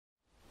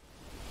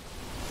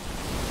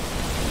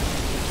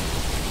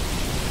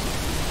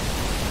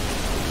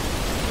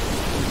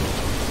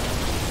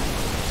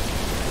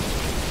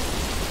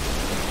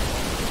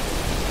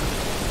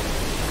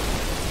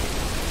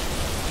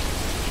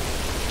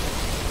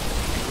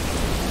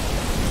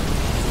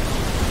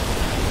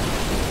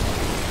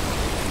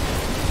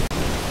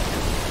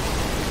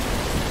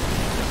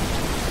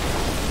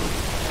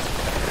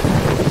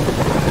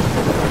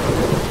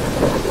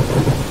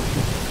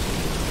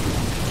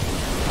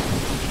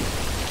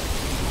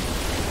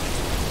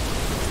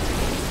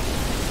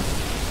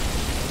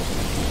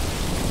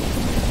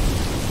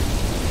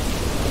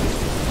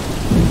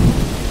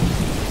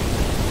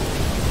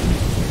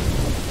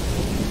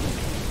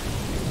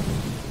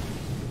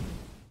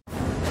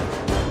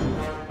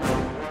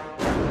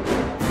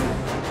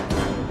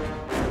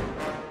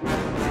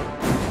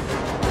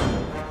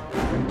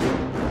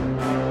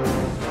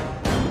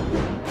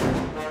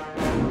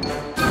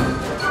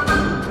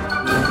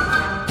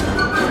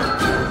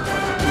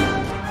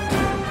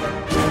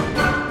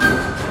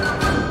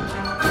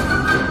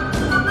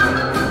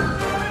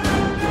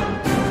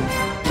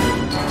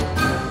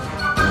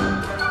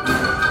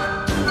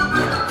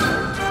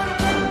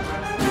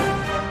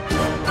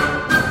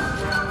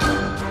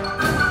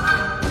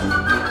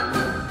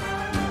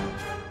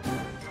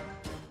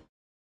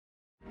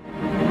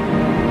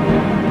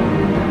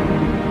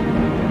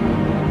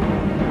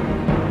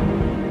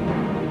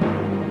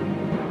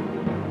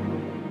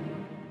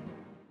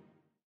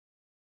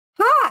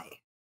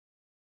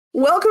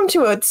Welcome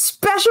to a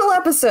special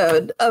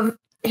episode of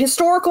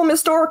Historical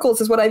Mystoricals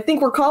is what I think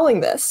we're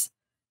calling this.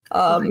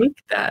 I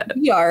like that.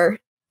 We are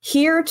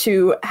here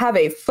to have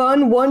a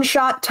fun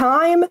one-shot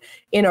time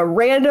in a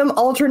random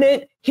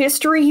alternate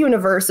history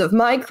universe of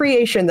my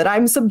creation that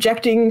I'm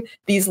subjecting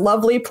these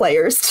lovely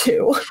players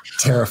to.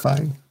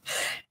 Terrifying.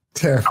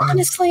 Terrifying.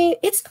 Honestly,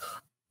 it's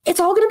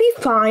all going to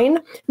be fine.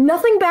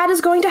 Nothing bad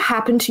is going to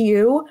happen to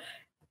you.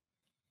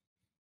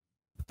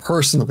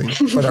 Personally,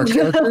 but our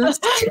characters.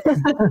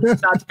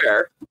 That's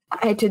fair.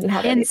 I didn't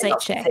have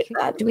insight check.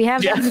 Do we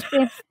have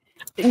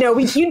No,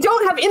 you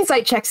don't have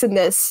insight checks in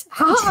this.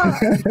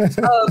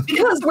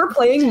 Because we're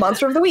playing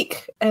Monster of the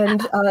Week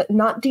and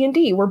not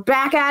D&D. We're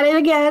back at it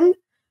again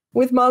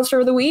with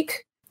Monster of the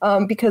Week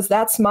because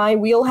that's my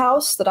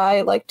wheelhouse that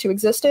I like to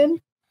exist in.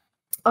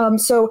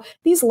 So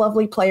these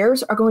lovely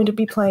players are going to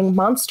be playing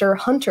monster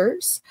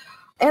hunters,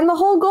 and the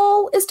whole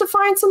goal is to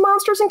find some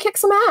monsters and kick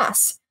some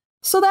ass.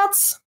 So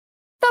that's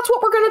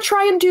what we're going to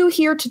try and do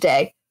here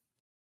today.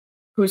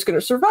 Who's going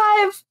to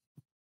survive?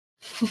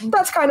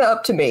 That's kind of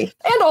up to me.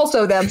 And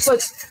also them,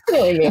 but you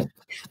know what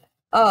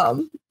I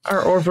mean.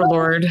 Our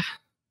overlord.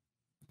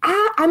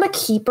 I'm a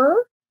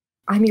keeper.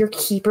 I'm your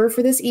keeper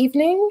for this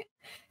evening.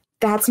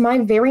 That's my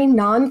very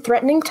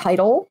non-threatening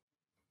title.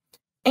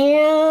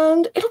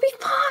 And it'll be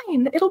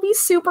fine. It'll be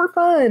super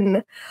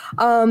fun.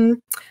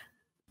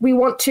 We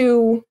want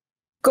to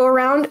go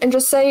around and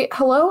just say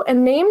hello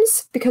and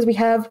names because we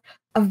have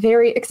a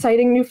very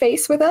exciting new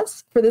face with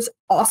us for this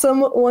awesome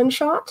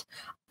one-shot.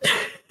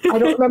 I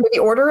don't remember the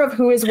order of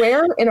who is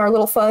where in our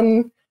little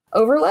fun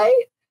overlay.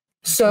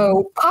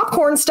 So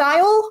popcorn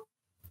style,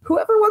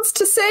 whoever wants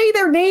to say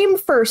their name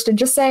first and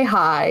just say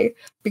hi.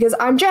 Because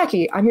I'm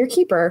Jackie. I'm your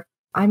keeper.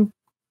 I'm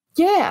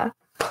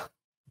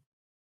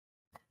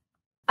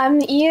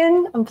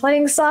Ian. I'm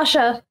playing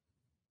Sasha.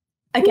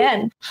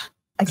 Again.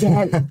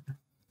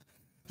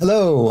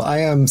 Hello, I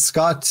am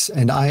Scott,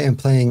 and I am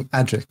playing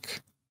Adric.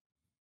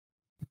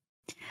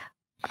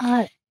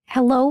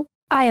 hello,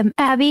 I am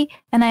Abby,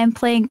 and I am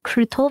playing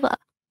Krutova.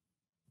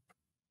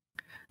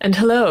 And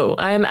hello,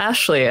 I am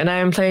Ashley, and I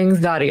am playing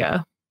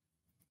Zaria.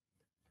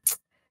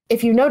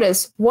 If you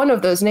notice, one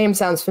of those names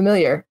sounds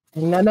familiar,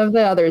 and none of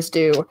the others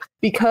do.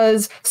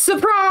 Because,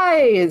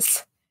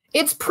 surprise!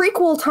 It's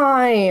prequel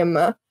time!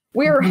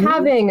 We're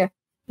having,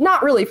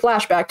 not really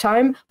flashback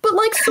time, but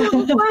like sort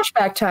of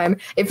flashback time.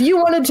 If you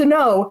wanted to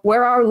know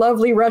where our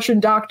lovely Russian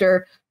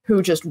doctor,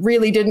 who just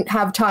really didn't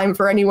have time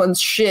for anyone's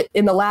shit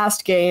in the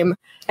last game,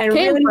 and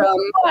came really from,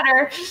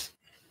 water.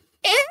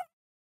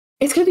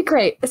 It's going to be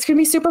great. It's going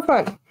to be super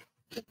fun.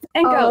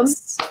 And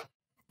ghosts.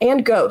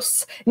 And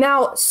ghosts.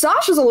 Now,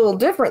 Sasha's a little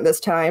different this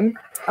time.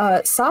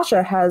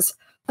 Sasha has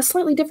a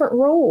slightly different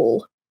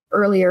role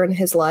earlier in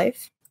his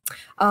life.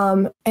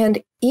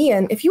 And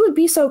Ian, if you would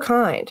be so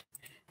kind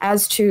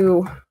as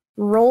to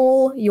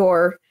roll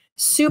your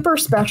super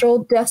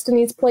special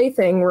Destiny's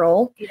Plaything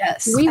roll,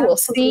 Yes, we will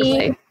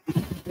absolutely. see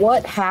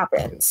what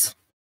happens.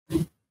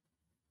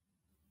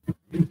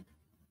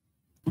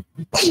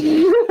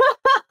 Woo!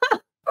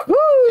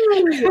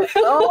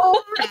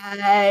 All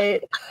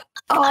right.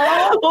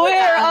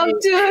 We're up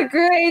to a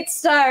great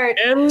start.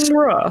 And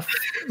rough.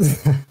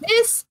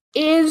 This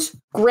is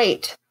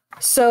great.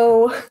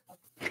 So,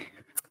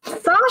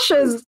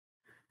 Sasha's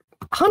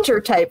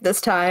hunter type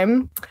this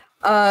time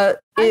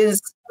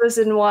is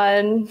Chosen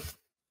one.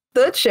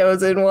 the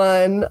chosen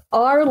one,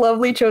 our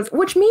lovely chosen,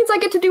 which means I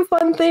get to do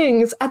fun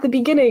things at the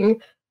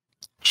beginning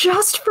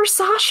just for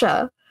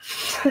Sasha.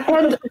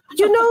 And,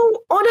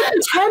 on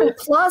a 10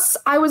 plus,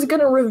 I was going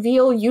to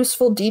reveal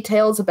useful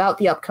details about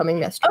the upcoming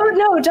mystery. Oh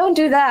no, don't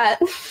do that.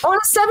 On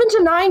a 7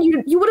 to 9,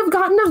 you would have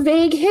gotten a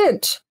vague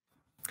hint.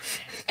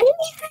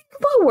 Anything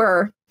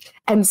lower,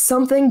 and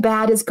something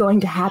bad is going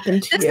to happen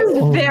to This you.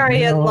 is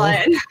very in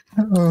line.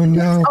 Oh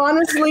no.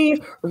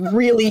 Honestly,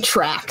 really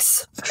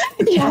tracks.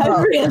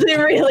 Yeah, it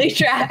really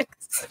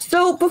tracks.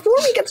 So before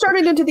we get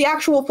started into the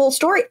actual full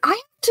story, I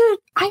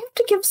have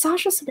to give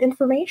Sasha some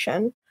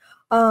information.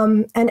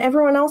 And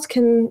everyone else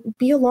can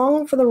be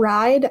along for the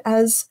ride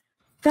as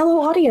fellow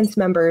audience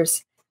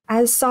members,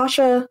 as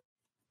Sasha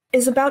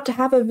is about to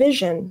have a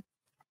vision.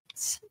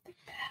 Something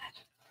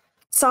bad.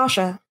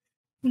 Sasha,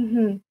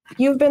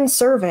 you've been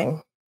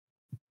serving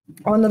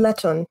on the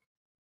Letton,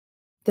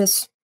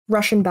 this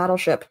Russian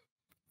battleship,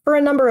 for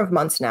a number of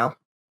months now.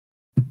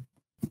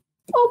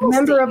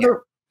 Almost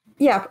a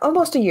year.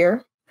 Almost a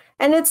year.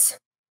 And it's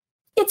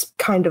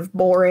kind of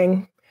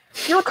boring.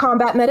 You're a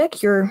combat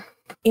medic, you're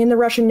in the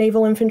Russian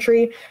naval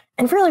infantry,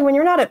 and really when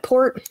you're not at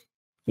port,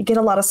 you get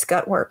a lot of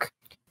scut work.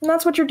 And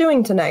that's what you're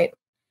doing tonight.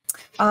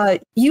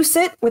 You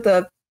sit with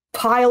a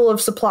pile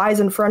of supplies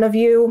in front of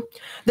you.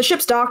 The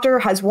ship's doctor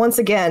has once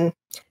again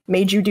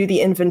made you do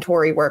the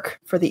inventory work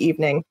for the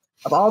evening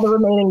of all the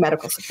remaining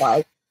medical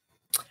supplies.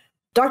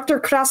 Dr.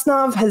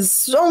 Krasnov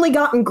has only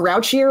gotten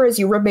grouchier as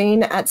you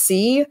remain at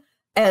sea,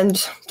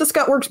 and the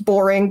scut work's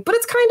boring, but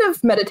it's kind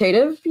of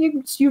meditative.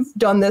 You've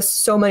done this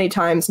so many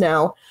times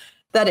now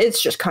that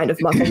it's just kind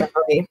of muscle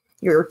memory.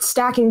 You're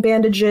stacking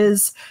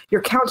bandages,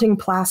 you're counting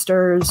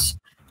plasters,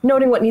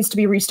 noting what needs to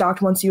be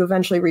restocked once you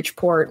eventually reach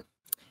port.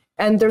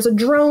 And there's a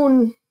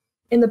drone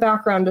in the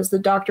background as the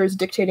doctor is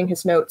dictating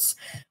his notes,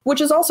 which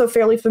is also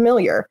fairly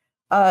familiar.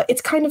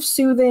 It's kind of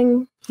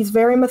soothing. He's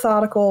very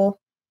methodical.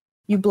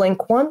 You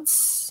blink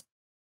once.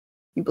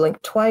 You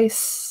blink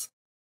twice.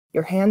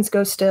 Your hands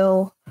go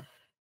still.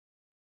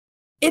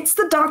 It's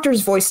the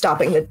doctor's voice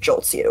stopping that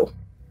jolts you.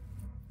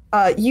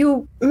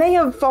 You may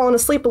have fallen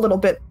asleep a little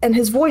bit, and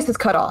his voice is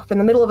cut off in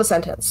the middle of a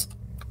sentence.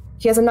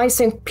 He has a nice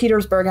St.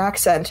 Petersburg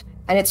accent,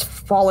 and it's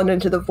fallen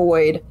into the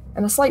void,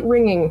 and a slight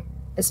ringing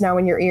is now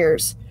in your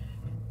ears.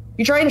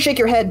 You're trying to shake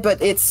your head,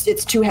 but it's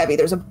too heavy.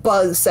 There's a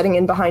buzz setting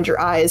in behind your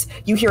eyes.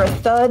 You hear a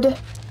thud,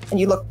 and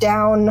you look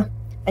down,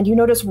 and you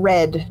notice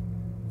red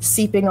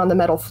seeping on the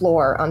metal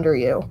floor under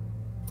you.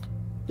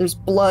 There's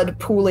blood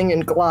pooling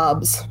in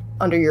globs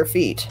under your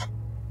feet.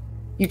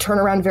 You turn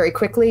around very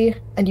quickly,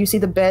 and you see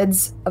the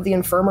beds of the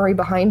infirmary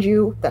behind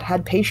you that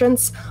had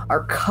patients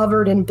are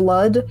covered in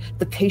blood,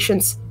 the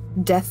patients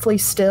deathly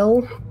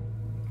still.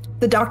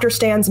 The doctor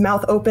stands,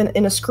 mouth open,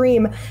 in a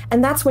scream,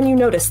 and that's when you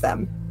notice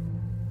them.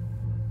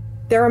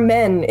 There are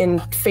men in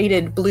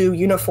faded blue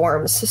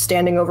uniforms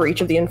standing over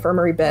each of the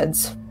infirmary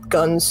beds,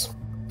 guns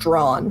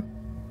drawn.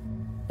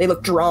 They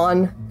look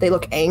drawn, they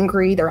look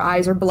angry, their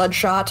eyes are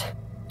bloodshot.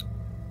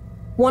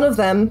 One of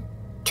them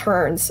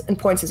turns and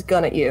points his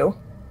gun at you.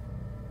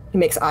 He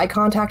makes eye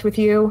contact with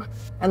you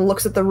and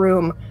looks at the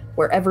room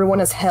where everyone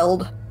is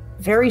held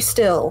very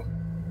still.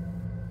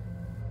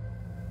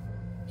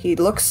 He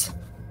looks,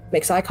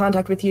 makes eye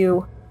contact with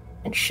you,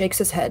 and shakes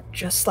his head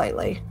just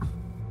slightly.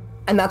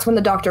 And that's when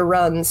the doctor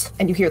runs,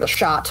 and you hear the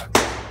shot.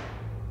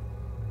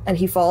 And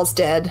he falls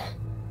dead.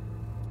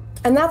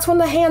 And that's when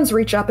the hands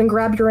reach up and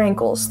grab your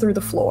ankles through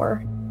the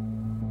floor.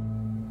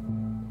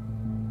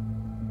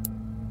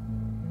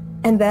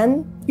 And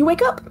then you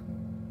wake up.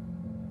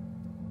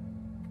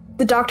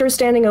 The doctor is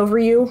standing over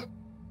you,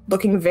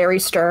 looking very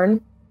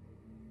stern.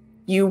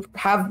 You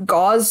have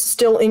gauze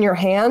still in your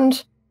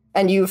hand,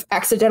 and you've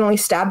accidentally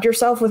stabbed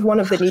yourself with one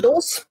of the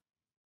needles.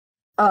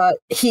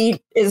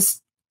 He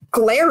is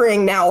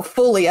glaring now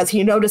fully as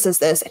he notices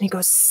this, and he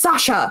goes,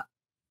 "Sasha!"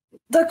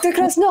 Dr.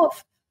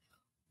 Krasnov!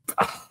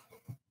 Are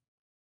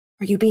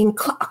you being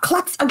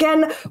klutz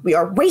again? We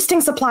are wasting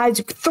supplies.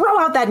 Throw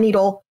out that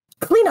needle.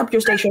 Clean up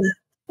your station.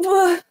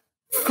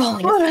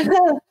 Falling asleep.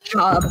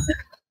 Job.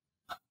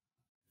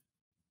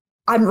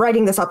 I'm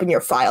writing this up in your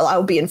file. I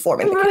will be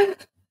informing the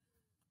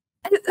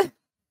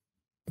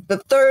The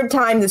third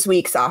time this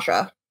week,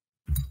 Sasha.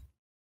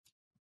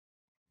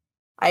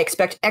 I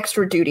expect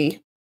extra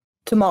duty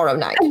tomorrow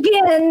night.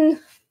 Again.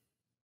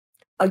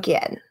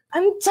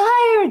 I'm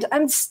tired.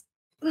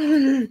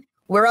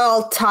 We're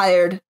all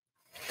tired.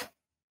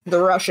 The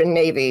Russian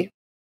Navy.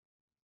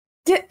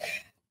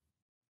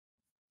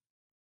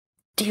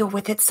 Deal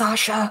with it,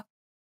 Sasha.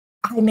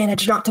 I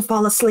managed not to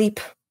fall asleep.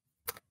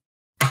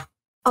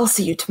 I'll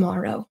see you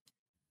tomorrow.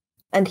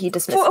 And he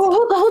dismisses.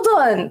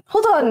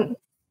 Hold on.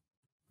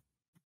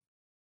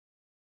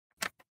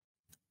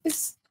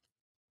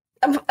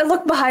 I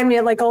look behind me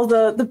at like all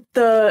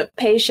the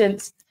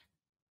patients.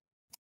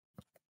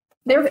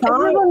 They're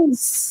fine.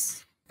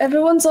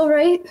 Everyone's all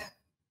right?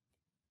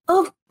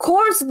 Of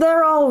course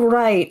they're all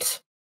right.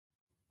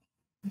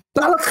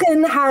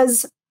 Balkan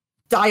has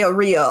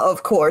diarrhea,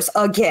 of course,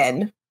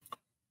 again.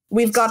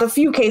 We've got a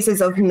few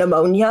cases of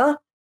pneumonia,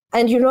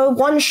 and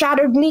one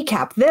shattered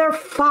kneecap. They're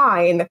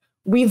fine.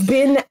 We've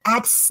been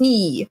at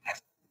sea.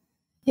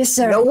 Yes,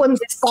 sir. No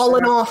one's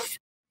fallen off.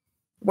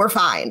 We're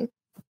fine.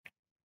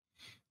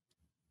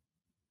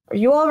 Are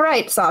you all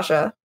right,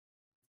 Sasha?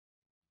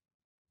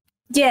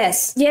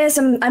 Yes,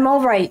 I'm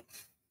all right.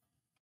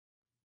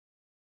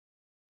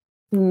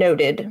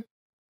 Noted.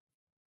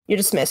 You're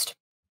dismissed.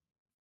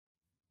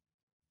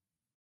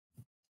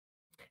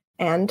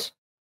 And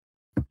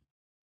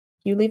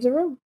you leave the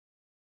room.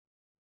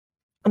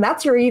 And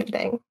that's your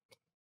evening.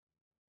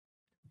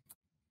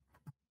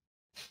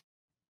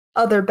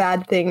 Other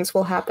bad things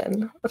will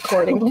happen,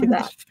 according to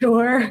that.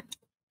 Sure.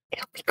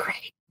 It'll be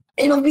great.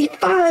 It'll be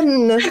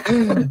fun.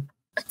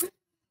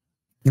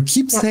 You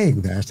keep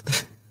saying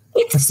that.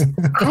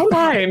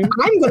 Fine.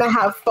 I'm going to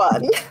have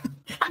fun.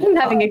 I'm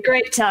having a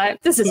great time.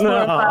 This is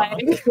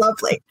horrifying.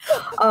 Lovely.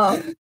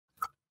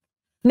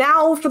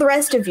 Now, for the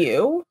rest of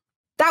you,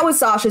 that was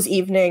Sasha's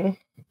evening.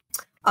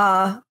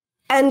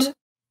 And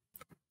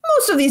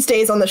most of these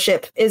days on the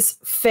ship is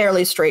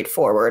fairly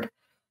straightforward.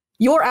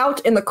 You're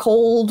out in the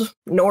cold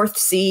North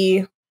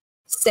Sea,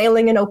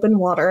 sailing in open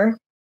water.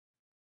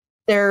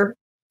 The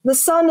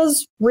sun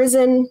has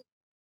risen,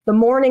 the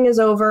morning is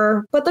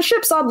over, but the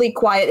ship's oddly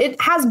quiet.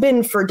 It has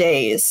been for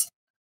days.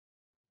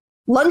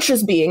 Lunch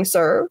is being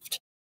served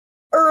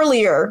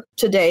earlier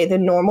today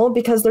than normal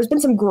because there's been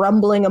some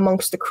grumbling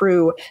amongst the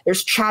crew.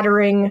 There's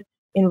chattering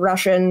in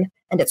Russian,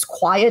 and it's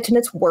quiet and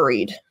it's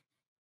worried.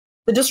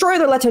 The destroyer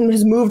that left him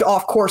has moved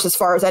off course as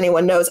far as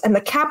anyone knows, and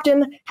the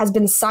captain has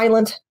been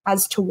silent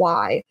as to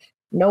why.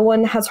 No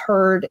one has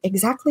heard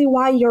exactly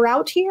why you're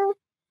out here,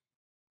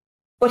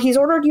 but he's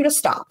ordered you to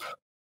stop.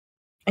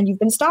 And you've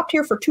been stopped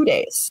here for 2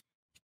 days.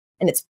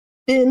 And it's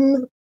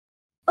been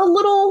a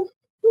little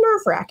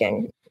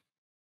nerve-wracking.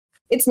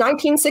 It's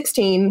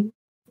 1916,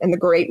 and the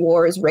Great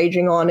War is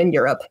raging on in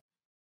Europe.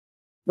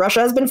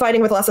 Russia has been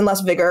fighting with less and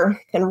less vigor,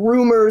 and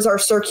rumors are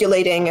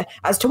circulating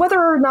as to whether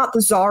or not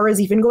the Tsar is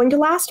even going to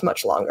last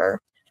much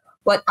longer.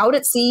 But out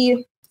at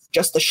sea,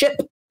 just the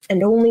ship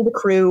and only the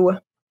crew,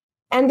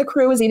 and the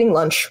crew is eating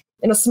lunch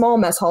in a small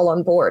mess hall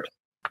on board.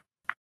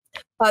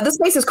 The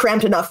space is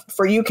cramped enough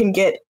for you can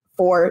get,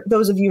 for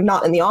those of you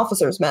not in the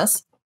officer's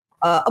mess,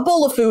 a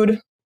bowl of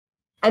food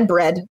and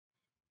bread.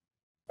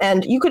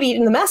 And you could eat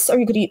in the mess, or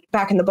you could eat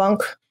back in the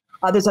bunk.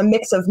 There's a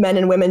mix of men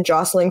and women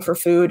jostling for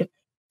food.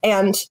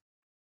 And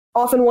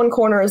off in one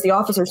corner is the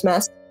officer's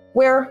mess,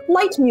 where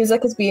light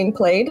music is being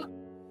played.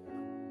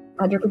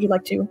 Adric, would you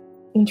like to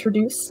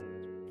introduce?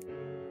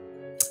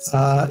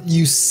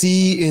 You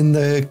see in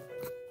the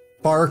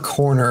far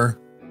corner,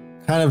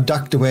 kind of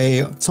ducked away,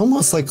 it's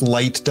almost like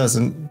light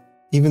doesn't,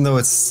 even though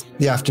it's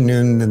the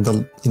afternoon and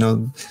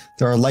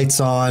there are lights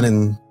on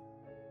and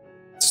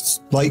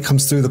light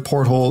comes through the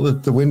porthole,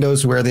 the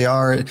windows where they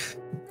are.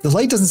 The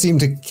light doesn't seem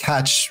to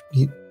catch,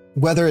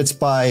 whether it's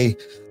by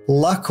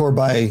luck or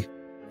by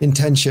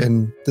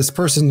intention. This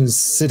person is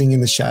sitting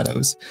in the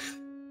shadows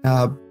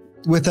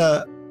with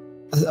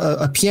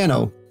a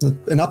piano,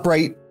 an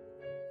upright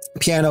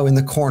piano in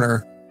the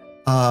corner.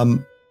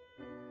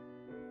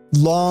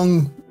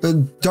 Long,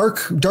 dark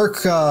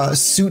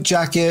suit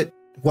jacket,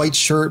 white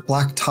shirt,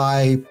 black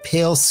tie,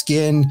 pale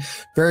skin,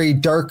 very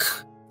dark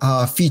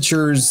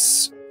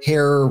features,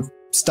 hair,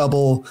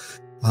 stubble,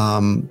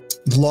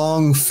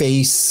 long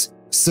face,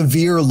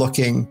 severe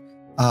looking.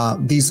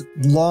 These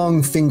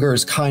long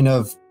fingers kind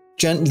of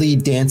gently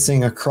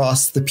dancing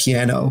across the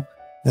piano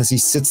as he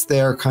sits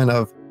there kind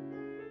of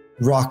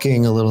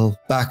rocking a little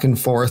back and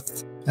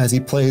forth as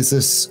he plays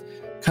this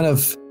kind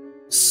of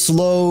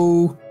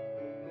slow,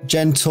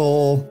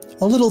 gentle,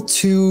 a little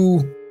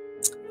too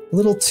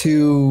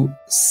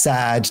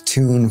sad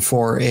tune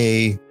for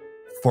a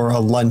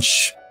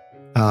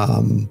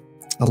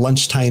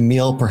lunchtime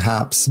meal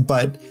perhaps,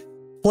 but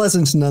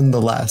pleasant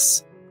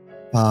nonetheless.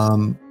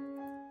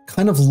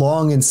 Kind of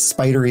long and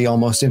spidery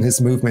almost in his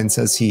movements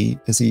as he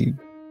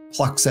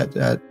plucks at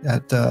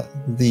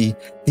the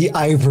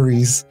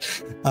ivories.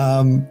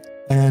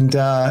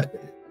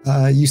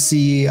 You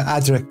see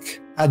Adric,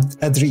 I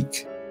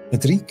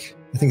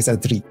think it's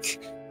Adric,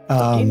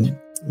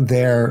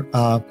 there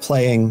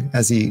playing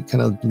as he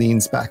kind of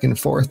leans back and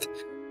forth.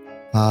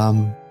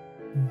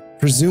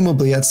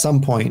 Presumably at some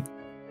point,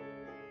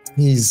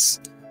 he's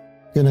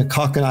going to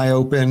cock an eye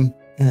open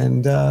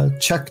and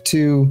check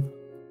to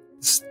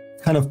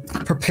kind of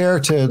prepare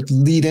to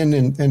lead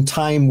in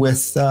time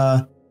with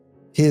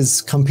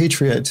his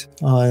compatriot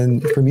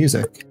for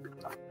music.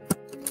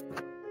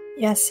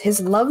 Yes, his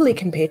lovely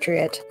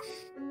compatriot.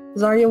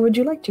 Zarya, would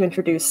you like to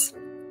introduce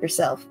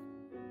yourself?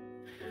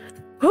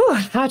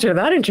 Oh, after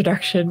that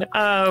introduction.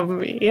 So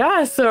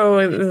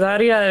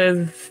Zarya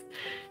is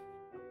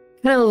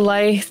kind of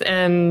lithe,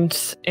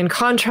 and in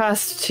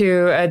contrast to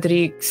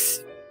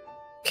Adric's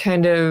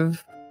kind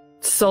of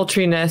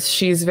sultriness,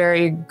 she's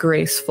very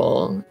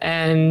graceful,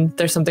 and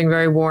there's something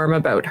very warm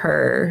about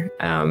her,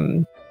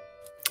 and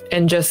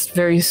just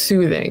very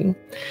soothing.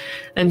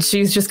 And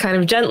she's just kind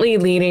of gently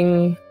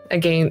leaning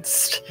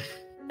against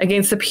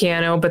the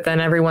piano, but then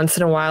every once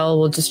in a while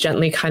will just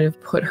gently kind of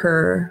put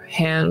her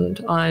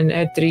hand on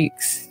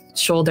Adric's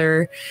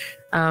shoulder,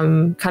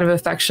 kind of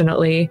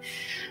affectionately,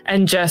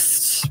 and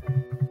just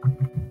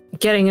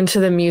getting into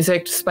the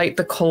music despite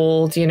the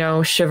cold,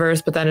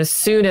 shivers. But then as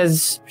soon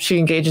as she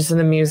engages in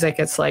the music,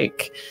 it's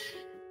like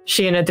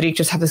she and Adric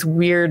just have this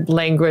weird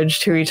language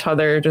to each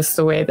other, just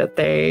the way that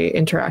they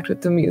interact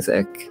with the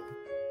music.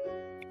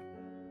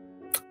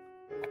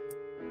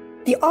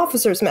 The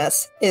officer's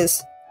mess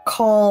is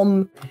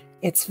calm.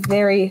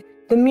 The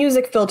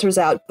music filters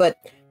out, but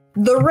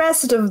the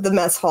rest of the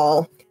mess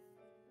hall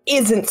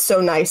isn't so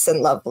nice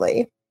and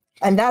lovely.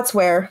 And that's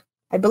where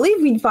I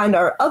believe we'd find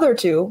our other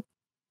two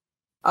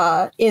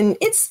in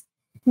its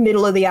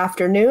middle of the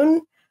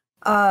afternoon.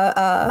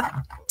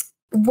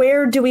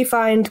 Where do we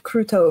find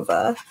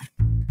Krutova?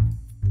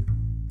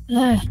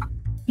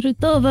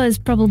 Krutova is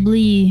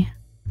probably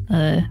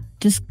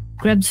just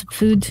grabbed some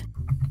food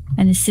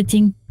and is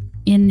sitting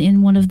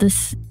in one of the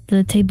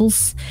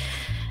tables,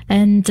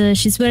 and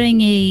she's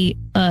wearing a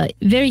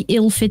very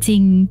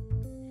ill-fitting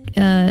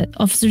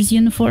officer's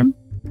uniform,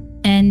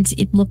 and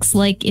it looks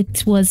like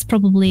it was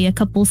probably a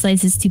couple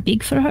sizes too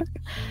big for her,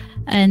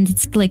 and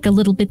it's like a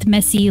little bit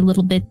messy, a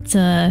little bit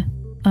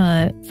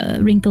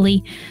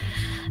wrinkly,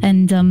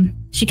 and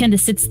she kind of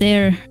sits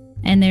there,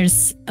 and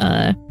there's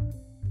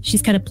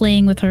she's kind of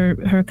playing with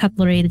her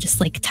cutlery, just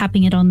like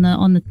tapping it on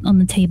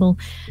the table.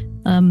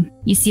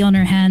 You see on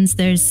her hands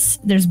there's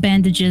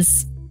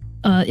bandages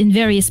in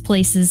various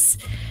places,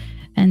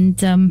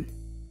 and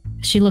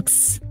she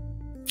looks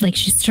like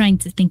she's trying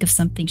to think of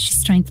something.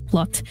 She's trying to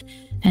plot,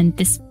 and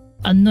this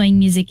annoying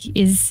music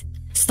is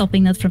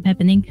stopping that from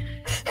happening.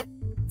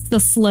 Still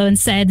slow and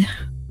sad.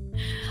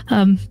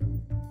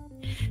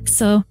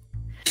 So,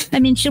 I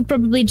mean, she'll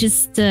probably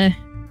just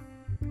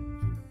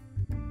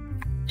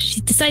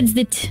she decides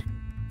that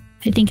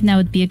I think now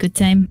would be a good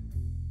time.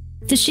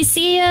 Does she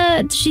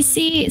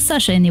see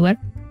Sasha anywhere?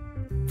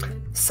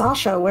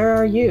 Sasha, where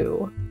are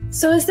you?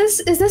 So is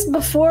this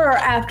before or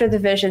after the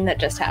vision that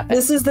just happened?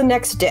 This is the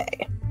next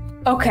day.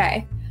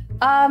 Okay.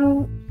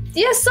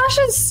 Yeah,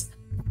 Sasha's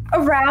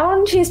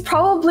around. He's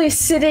probably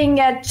sitting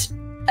at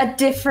a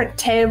different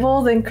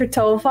table than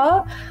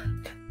Kratova.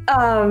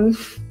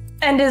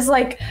 And is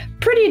like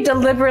pretty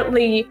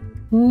deliberately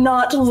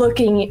not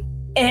looking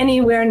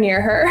anywhere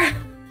near her.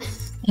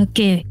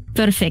 Okay,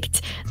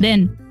 perfect.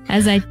 Then,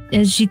 as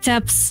she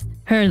taps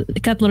her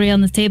cutlery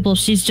on the table,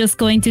 she's just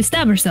going to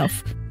stab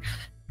herself.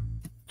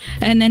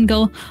 And then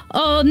go,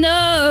 oh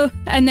no!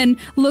 And then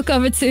look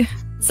over to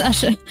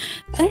Sasha.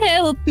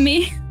 Help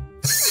me.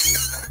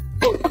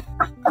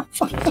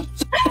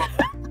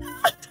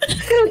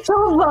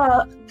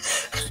 Kratova!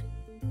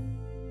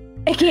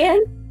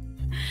 Again?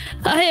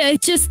 I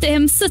just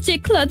am such a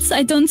klutz.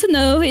 I don't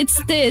know. It's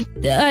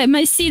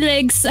my sea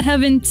legs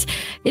haven't.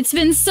 It's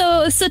been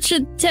such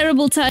a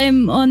terrible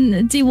time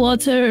on the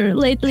water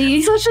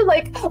lately. Sasha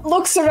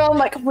looks around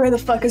like, where the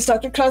fuck is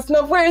Dr.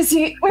 Krasnov? Where is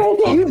he?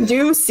 You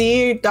do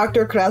see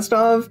Dr.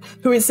 Krasnov,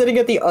 who is sitting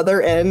at the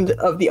other end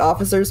of the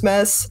officers'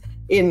 mess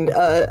in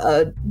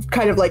a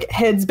kind of like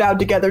heads bowed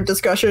together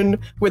discussion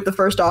with the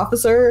first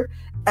officer,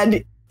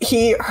 and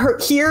he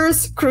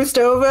hears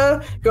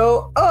Krustova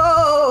go,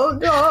 oh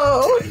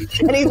no,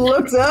 and he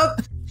looks up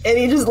and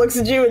he just looks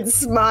at you and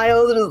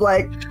smiles and is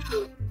like,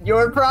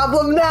 your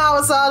problem now,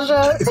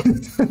 Sasha.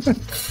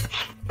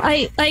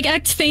 I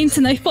act faint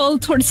and I fall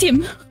towards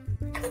him.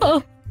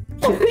 Oh.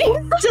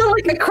 He's still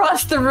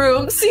across the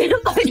room. So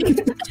you're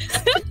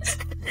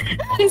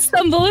I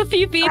stumble a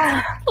few feet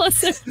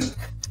closer.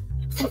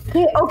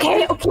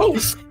 Okay.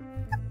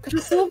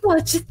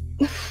 Krustova, just...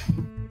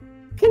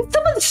 Can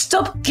someone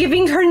stop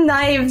giving her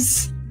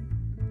knives?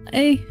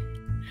 You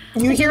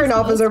hear an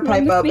officer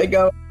pipe up and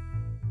go,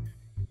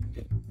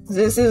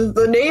 this is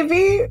the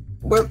Navy.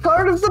 We're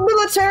part of the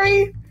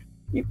military.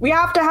 We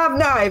have to have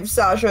knives,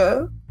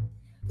 Sasha.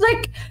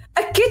 Like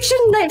a kitchen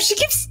knife. She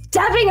keeps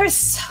stabbing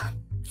herself.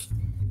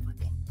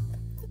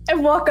 I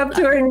walk up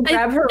to her and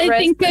grab her wrist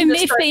think I and may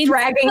just start faint.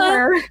 dragging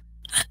her.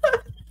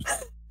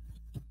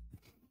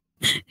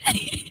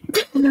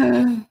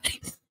 Why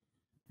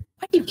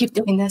do you keep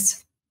doing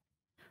this?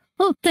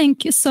 Oh,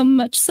 thank you so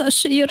much,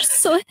 Sasha. You're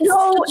such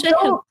a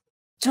help.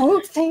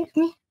 Don't thank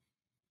me.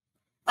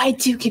 Why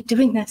do you keep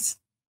doing this?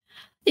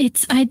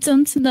 I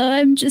don't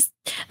know.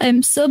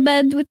 I'm so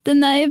bad with the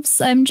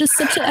knives. I'm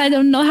just I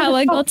don't know how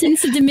I got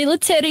into the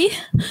military.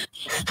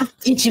 How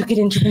did you get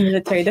into the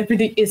military? That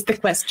really is the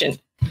question.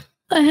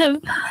 I have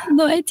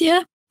no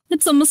idea.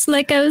 It's almost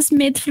like I was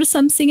made for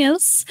something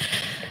else.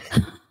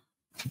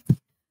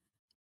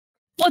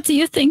 What do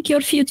you think your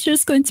future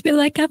is going to be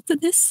like after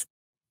this?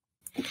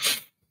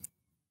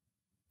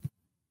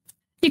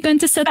 You're going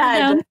to settle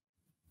down,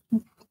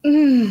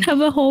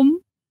 have a home,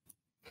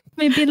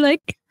 maybe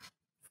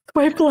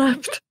Swipe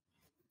left.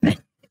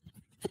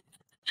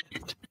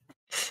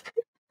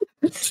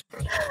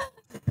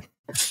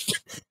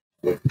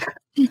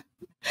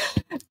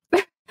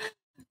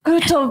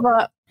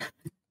 Kratova,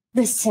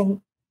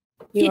 listen,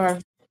 you're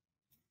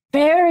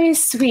very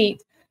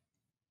sweet,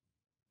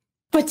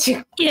 but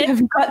you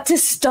have got to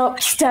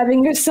stop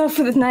stabbing yourself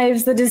with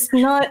knives. That is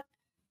not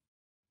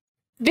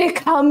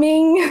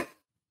becoming.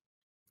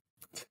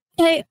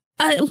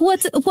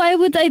 Why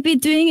would I be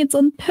doing it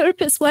on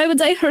purpose? Why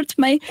would I hurt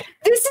my...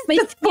 This is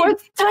the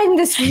fourth time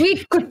this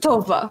week,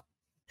 Kratova.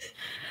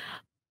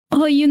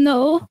 Oh, you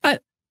know... The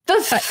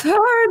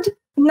third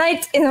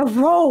night in a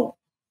row.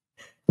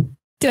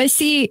 Do I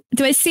see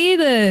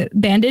the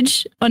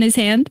bandage on his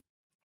hand?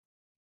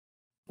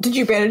 Did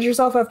you bandage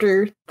yourself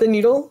after the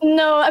needle?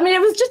 No, I mean,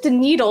 it was just a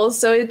needle,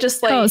 so it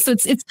just Oh, so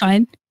it's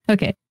fine.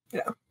 Okay.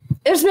 Yeah.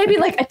 There's maybe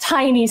a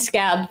tiny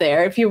scab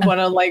there if you want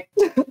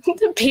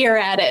to peer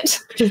at it.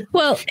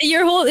 Well,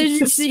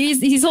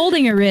 he's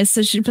holding her wrist,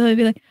 so she'd probably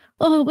be like,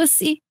 "Oh, we'll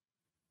see.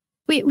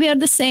 We are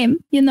the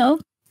same,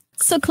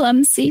 so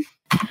clumsy.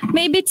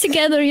 Maybe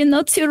together,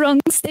 two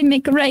wrongs they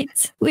make a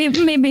right. We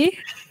maybe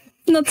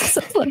not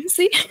so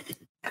clumsy."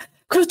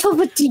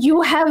 Kratova, do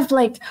you have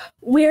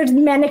weird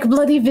manic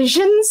bloody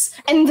visions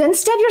and then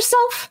stab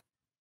yourself?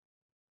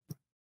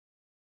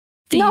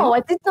 No,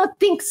 I did not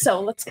think so.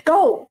 Let's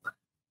go.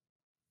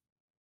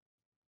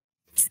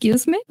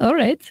 Excuse me? All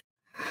right.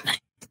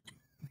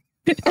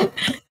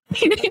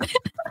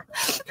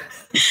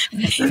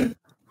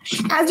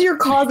 As you're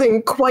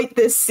causing quite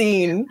this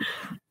scene,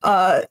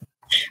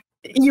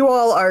 you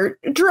all are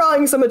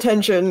drawing some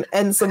attention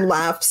and some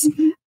laughs,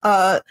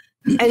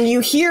 and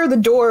you hear the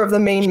door of the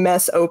main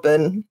mess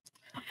open.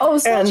 Oh,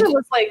 Sasha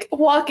was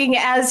walking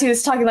as he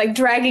was talking,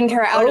 dragging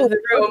her out of the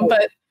room,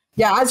 but...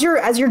 Yeah, as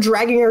you're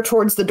dragging her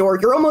towards the door,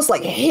 you're almost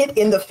hit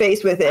in the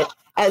face with it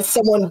as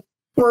someone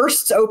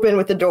bursts open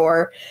with the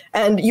door,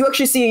 and you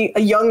actually see a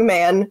young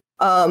man.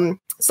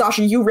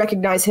 Sasha, you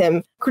recognize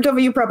him.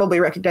 Kratova, you probably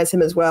recognize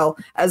him as well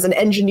as an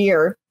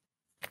engineer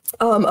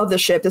of the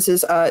ship. This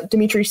is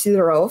Dmitry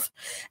Sidorov,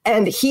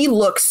 and he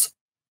looks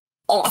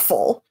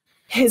awful.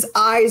 His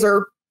eyes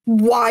are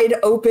wide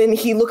open.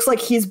 He looks like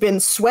he's been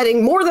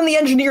sweating more than the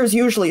engineers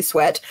usually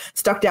sweat,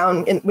 stuck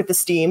down with the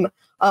steam.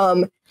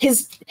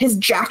 His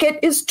jacket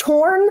is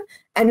torn,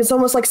 and it's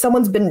almost like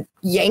someone's been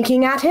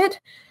yanking at it.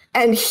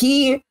 And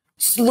he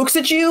looks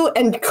at you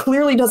and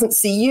clearly doesn't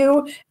see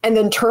you, and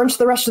then turns to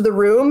the rest of the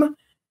room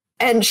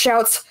and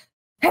shouts,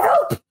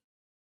 "Help!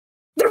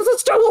 There's a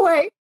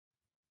stowaway!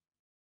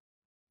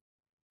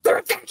 They're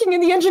attacking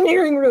in the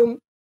engineering room!"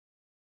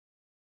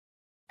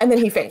 And then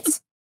he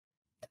faints.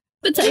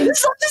 But I'm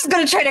just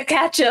gonna try to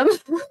catch him.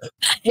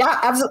 Yeah,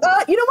 absolutely.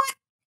 You know what?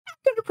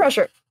 Under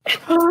pressure.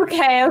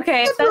 Okay.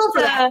 Let's roll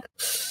for that.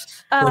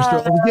 First roll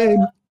of the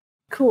game.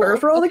 Cool.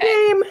 First roll of the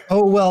game.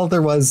 Oh, well,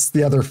 there was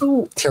the other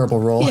terrible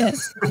roll. yeah.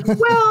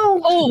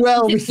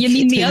 Well, we you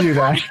mean the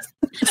continue other?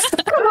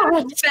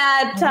 that.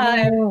 Bad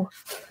time.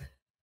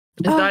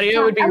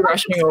 Daria would be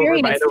rushing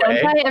over, by the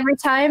way. Don't I, every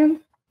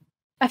time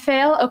I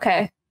fail?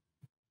 Okay.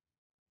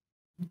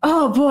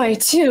 Oh boy,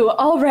 2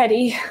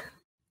 already.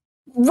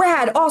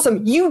 Rad,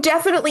 awesome. You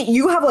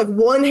have like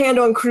one hand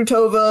on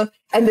Krutova,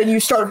 and then you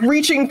start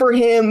reaching for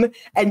him,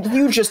 and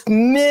you just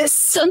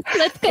miss. Don't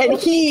let go. And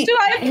he, Do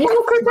I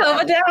pull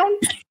Krutova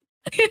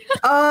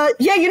down?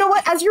 yeah, you know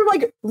what? As you're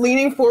like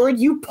leaning forward,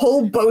 you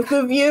pull both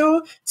of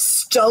you,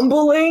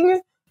 stumbling,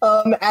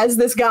 as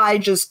this guy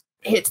just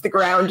hits the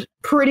ground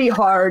pretty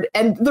hard,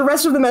 and the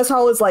rest of the mess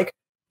hall is like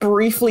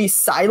briefly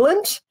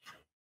silent,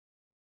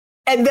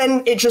 and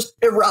then it just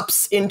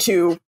erupts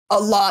into a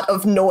lot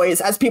of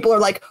noise as people are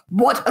like,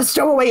 "What? A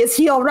stowaway? Is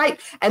he all right?"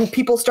 And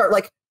people start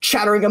like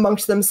chattering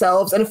amongst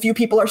themselves, and a few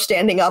people are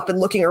standing up and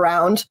looking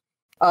around.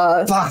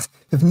 Fuck,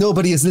 if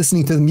nobody is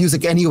listening to the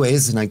music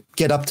anyways, and I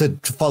get up to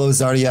follow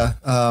Zarya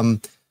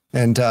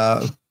and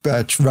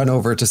run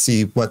over to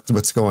see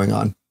what's going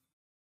on.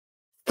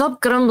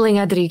 Stop grumbling,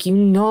 Edric. You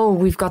know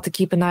we've got to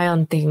keep an eye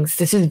on things.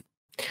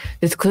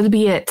 This could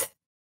be it.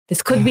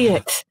 This could be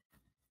it.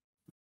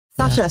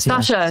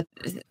 Sasha,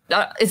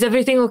 is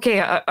everything okay?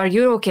 Are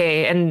you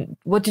okay? And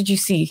what did you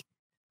see?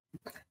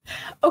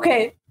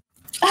 Okay.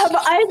 Have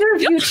either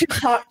of you two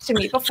talked to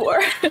me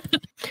before?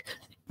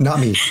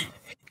 Not me.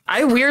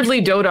 I weirdly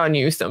dote on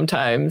you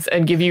sometimes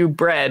and give you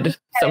bread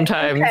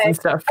sometimes and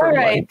stuff for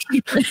lunch.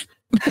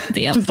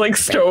 Damn. Just like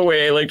stow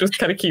away, like just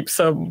kind of keep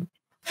some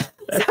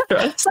extra.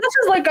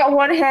 Sasha's like got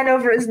one hand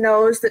over his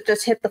nose that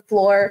just hit the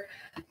floor.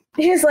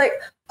 He's like,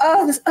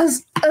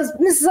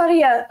 Miss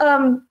Zaria,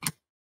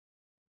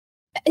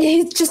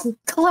 he just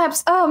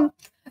collapsed. I'm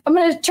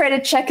gonna try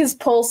to check his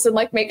pulse and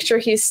like make sure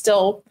he's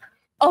still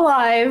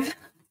alive.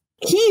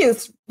 He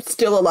is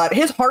still alive.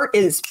 His heart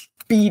is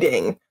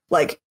beating.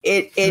 Like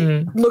it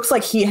looks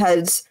like he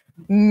has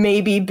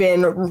maybe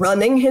been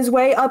running his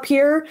way up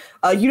here.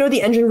 You know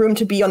the engine room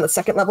to be on the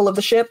second level of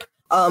the ship,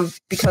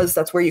 because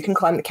that's where you can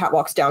climb the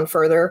catwalks down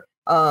further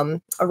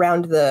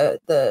around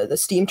the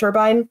steam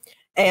turbine.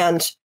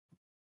 And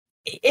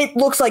it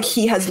looks like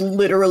he has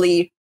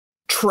literally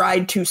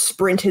tried to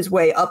sprint his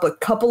way up a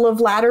couple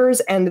of ladders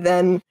and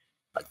then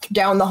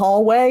down the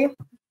hallway.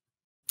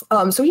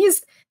 So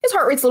his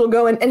heart rate's a little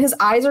going, and his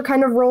eyes are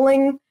kind of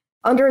rolling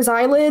under his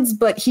eyelids,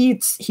 but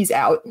he's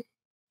out.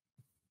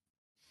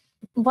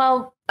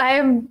 Well, I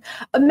am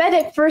a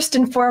medic first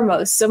and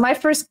foremost, so my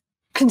first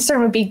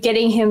concern would be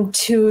getting him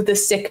to the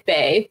sick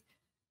bay.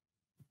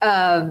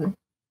 Yeah,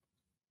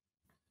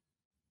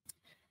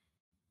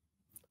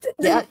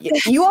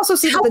 you also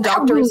see that the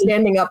doctor is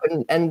standing up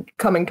and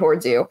coming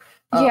towards you.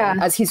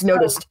 As he's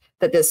noticed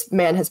that this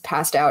man has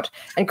passed out,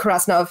 and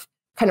Krasnov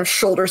kind of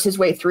shoulders his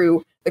way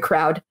through the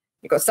crowd.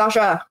 He goes,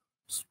 "Sasha,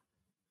 is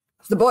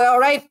the boy all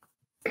right?"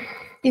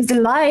 He's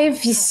alive.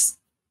 He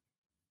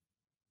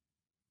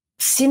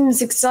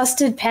seems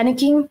exhausted,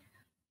 panicking.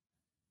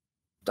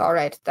 All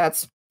right,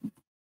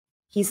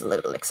 he's a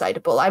little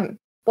excitable.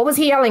 What was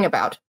he yelling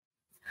about?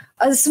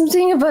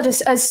 Something about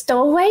a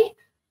stowaway.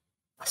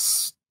 A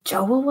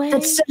stowaway?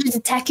 That started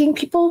attacking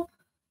people,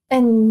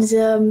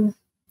 and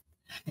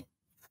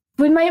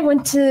we might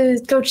want to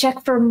go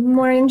check for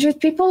more injured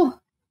people.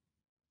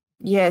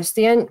 Yes,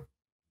 I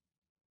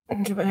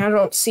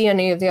don't see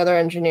any of the other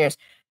engineers.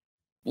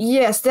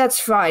 Yes, that's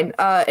fine.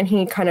 And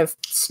he kind of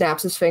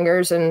snaps his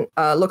fingers and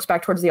looks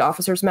back towards the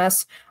officers'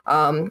 mess,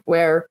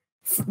 where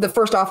the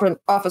first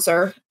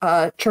officer,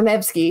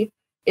 Chernevsky,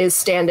 is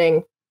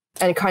standing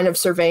and kind of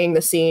surveying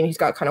the scene. He's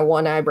got kind of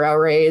one eyebrow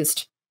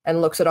raised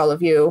and looks at all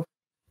of you.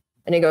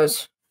 And he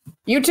goes,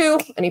 "You two,"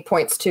 and he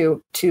points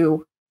to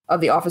two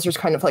of the officers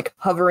kind of like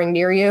hovering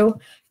near you.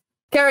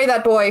 "Carry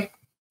that boy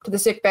to the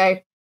sick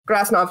bay.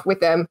 Krasnov with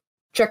them.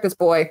 Check this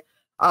boy.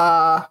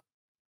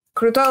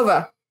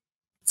 Krutova,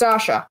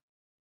 Sasha.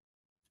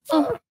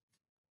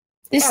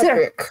 Yes, sir.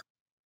 Edric.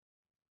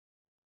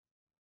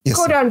 Yes,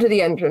 Go sir. down to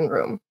the engine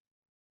room.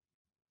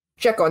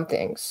 Check on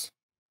things."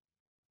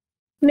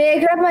 May I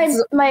grab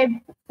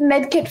my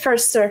med kit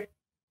first, sir?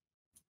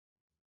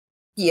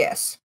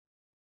 Yes.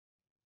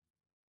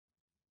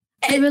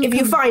 I And will if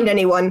you come. find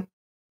anyone,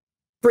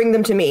 bring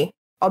them to me.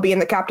 I'll be in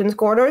the captain's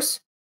quarters.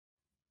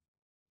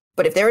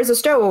 But if there is a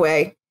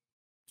stowaway,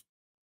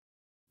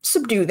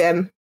 subdue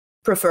them.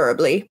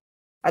 preferably.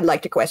 I'd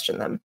like to question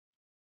them.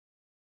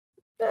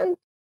 And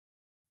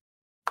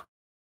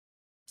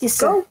Yes,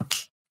 go.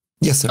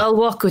 Yes, sir. I'll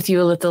walk with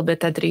you a little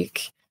bit,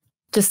 Edric,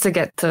 just to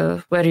get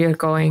to where you're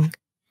going.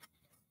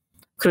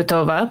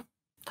 Krutova,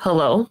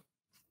 hello.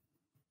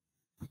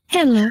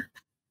 Hello.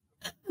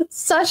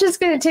 Sasha's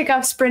going to take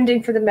off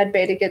sprinting for the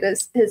medbay to get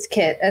his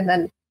kit and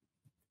then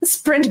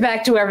sprint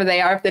back to wherever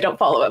they are if they don't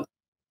follow him.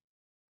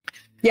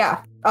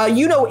 Yeah.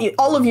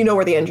 All of you know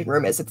where the engine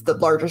room is. It's the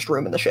largest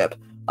room in the ship.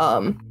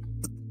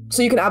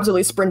 So you can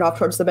absolutely sprint off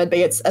towards the medbay.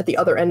 It's at the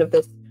other end of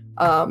this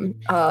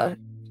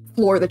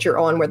floor that you're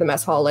on where the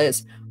mess hall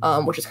is,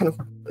 which is kind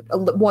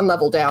of one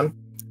level down.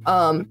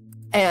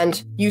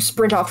 And you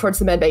sprint off towards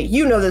the medbay.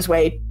 You know this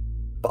way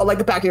like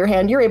the back of your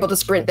hand. You're able to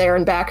sprint there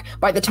and back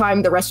by the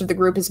time the rest of the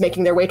group is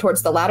making their way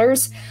towards the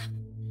ladders.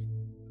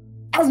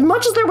 As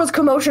much as there was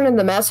commotion in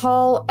the mess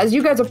hall, as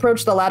you guys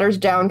approach the ladders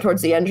down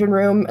towards the engine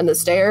room and the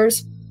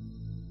stairs,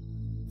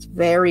 it's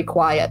very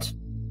quiet,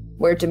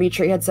 where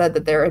Dimitri had said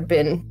that there had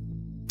been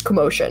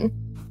commotion.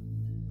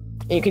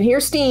 And you can hear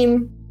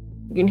steam,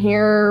 you can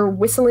hear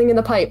whistling in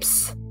the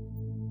pipes,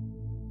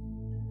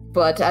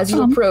 but as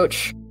you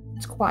approach,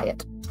 it's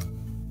quiet.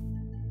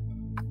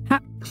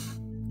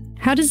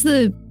 How does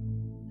the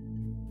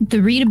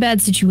read a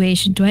bad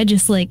situation? Do I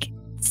just like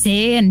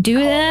say and do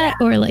that,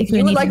 or like if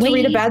you would like to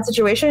read a bad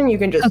situation, you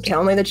can just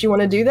tell me that you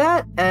want to do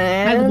that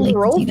and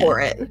roll for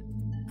it.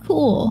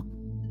 Cool.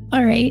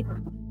 All right.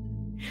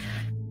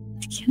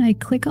 Can I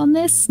click on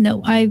this?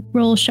 No, I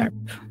roll sharp.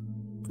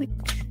 Click.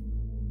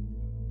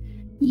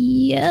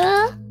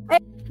 Yeah.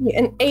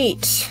 An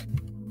 8.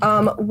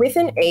 With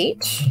an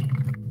 8,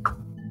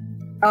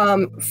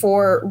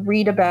 for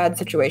read a bad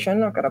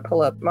situation, I've got to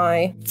pull up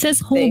my. It says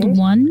hold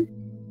 1.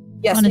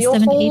 Yes, on a you'll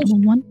 7 to 8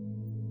 hold 1.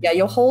 Yeah,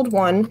 you'll hold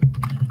 1.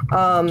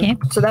 Okay.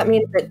 So that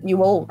means that you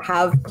will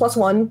have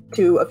 +1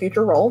 to a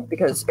future roll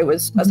because it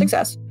was a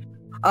success.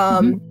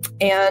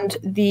 And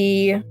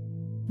the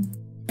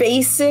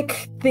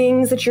basic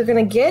things that you're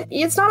going to get,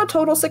 it's not a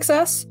total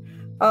success.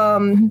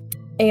 And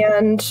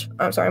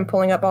I'm sorry, I'm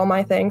pulling up all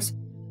my things.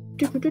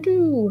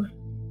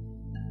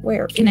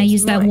 Where can I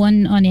use that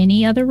one on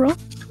any other roll?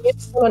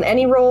 It's on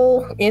any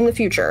roll in the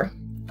future,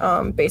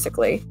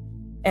 basically.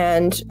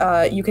 And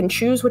you can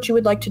choose what you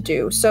would like to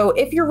do. So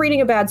if you're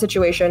reading a bad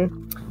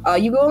situation,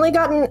 you only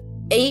got an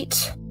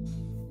 8.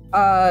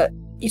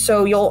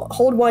 So you'll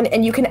hold 1,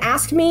 and you can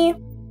ask me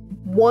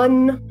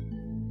one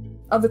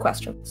of the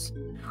questions.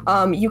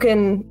 You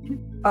can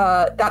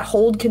that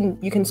hold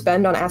you can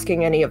spend on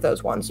asking any of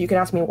those ones. You can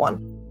ask me one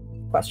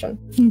question.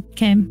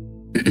 Okay.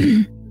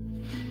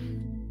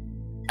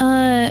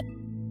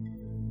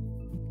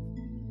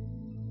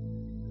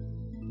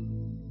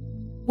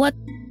 What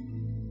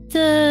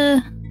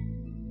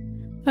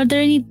are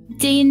there any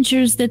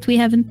dangers that we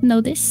haven't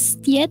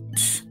noticed yet?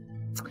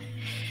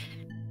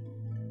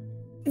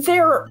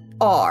 There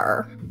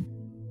are.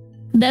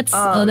 That's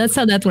that's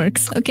how that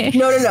works. Okay.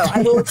 No.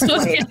 I will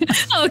explain.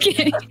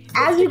 Okay.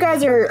 As you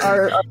guys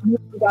are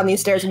moving down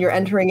these stairs and you're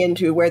entering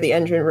into where the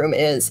engine room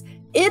is,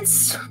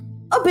 it's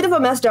a bit of a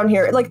mess down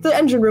here. Like, the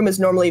engine room is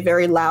normally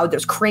very loud.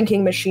 There's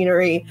cranking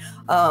machinery.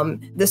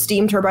 The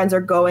steam turbines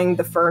are going.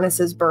 The furnace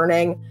is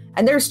burning.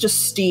 And there's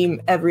just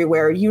steam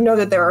everywhere. You know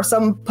that there are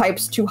some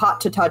pipes too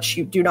hot to touch.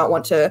 You do not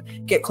want to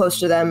get close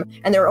to them.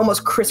 And they're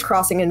almost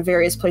crisscrossing in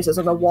various places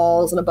on the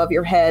walls and above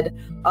your head.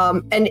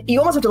 And you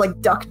almost have to,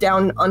 like, duck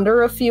down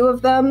under a few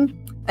of them.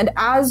 And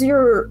as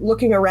you're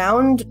looking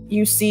around,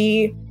 you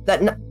see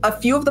that a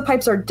few of the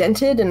pipes are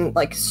dented and,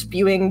 like,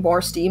 spewing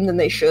more steam than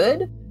they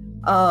should.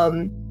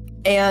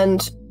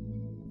 And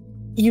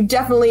you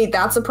definitely,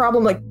 that's a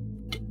problem. Like,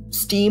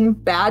 steam,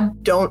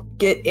 bad, don't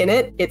get in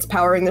it. It's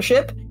powering the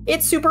ship.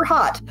 It's super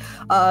hot.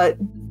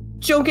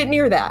 Don't get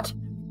near that.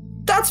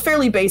 That's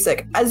fairly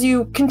basic. As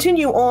you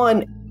continue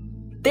on,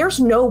 there's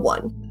no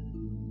one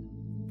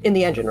in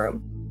the engine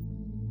room.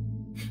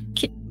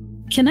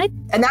 Can I?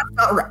 And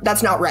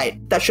that's not right.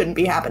 That shouldn't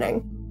be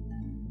happening.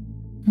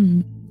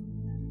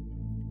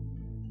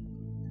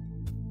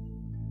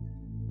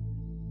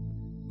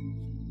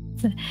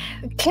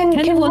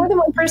 Can more than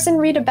one person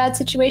read a bad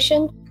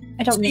situation?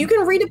 I don't know. You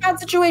can read a bad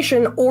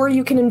situation, or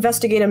you can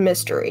investigate a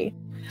mystery.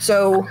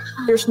 So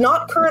there's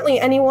not currently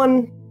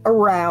anyone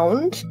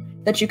around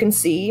that you can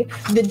see.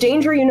 The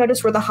danger you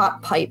notice were the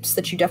hot pipes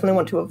that you definitely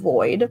want to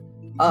avoid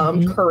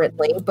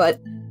currently. But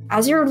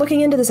as you're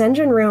looking into this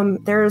engine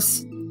room,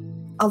 there's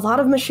a lot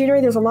of machinery,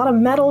 there's a lot of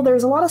metal,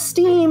 there's a lot of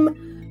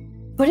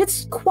steam, but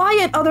it's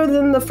quiet other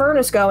than the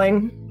furnace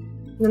going,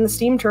 and then the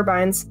steam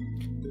turbines.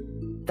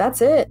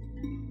 That's it.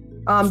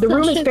 The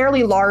room is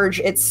fairly large.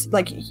 It's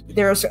like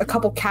there's a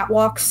couple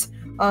catwalks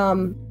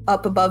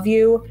up above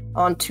you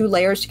on 2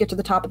 layers to get to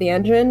the top of the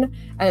engine,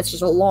 and it's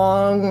just a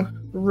long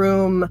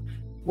room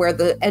where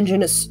the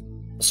engine is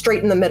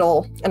straight in the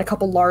middle and a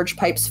couple large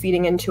pipes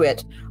feeding into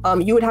it.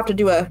 You would have to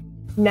do a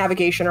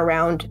navigation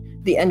around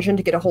the engine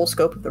to get a whole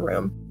scope of the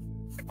room.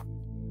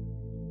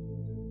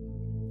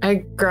 I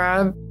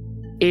grab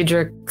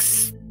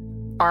Adric's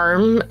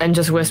arm and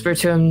just whisper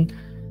to him,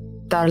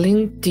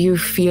 "Darling, do you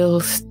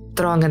feel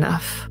strong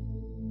enough.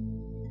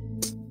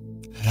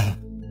 I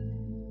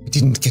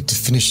didn't get to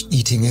finish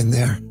eating in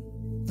there.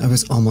 I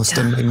was almost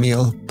done my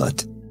meal,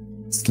 but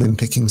slim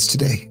pickings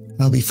today.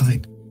 I'll be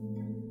fine.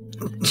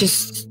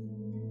 Just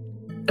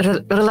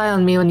rely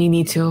on me when you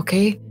need to,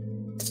 okay?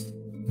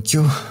 Thank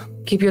you.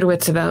 Keep your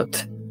wits about.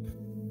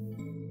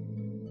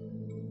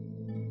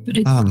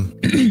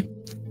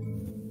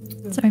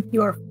 Sorry.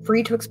 You are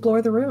free to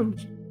explore the room.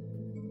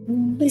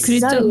 Are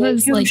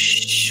you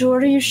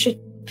sure you should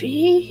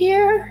be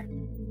here?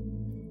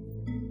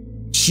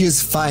 She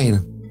is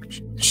fine.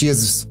 She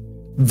is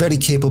very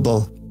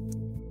capable.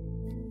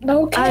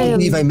 Okay. I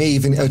believe I may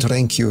even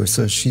outrank you,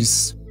 so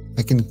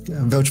I can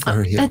vouch for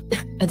her here.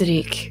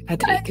 Adrik,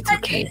 it's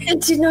okay. I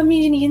did not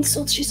mean any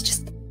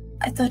insults.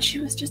 I thought she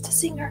was just a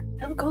singer.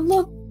 I'll go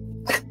look.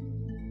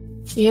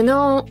 You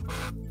know,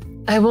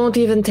 I won't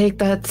even take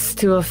that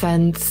to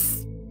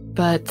offense,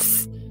 but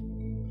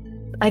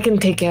I can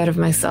take care of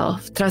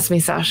myself. Trust me,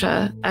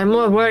 Sasha. I'm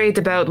more worried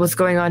about what's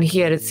going on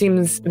here. It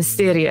seems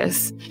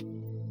mysterious.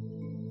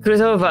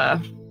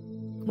 Krutova,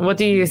 what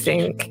do you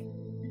think?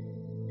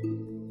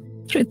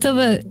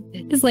 Krutova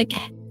is like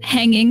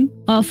hanging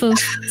off of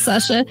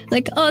Sasha,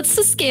 like, oh, it's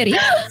so scary.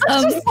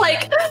 Just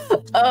like,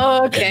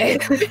 oh, okay.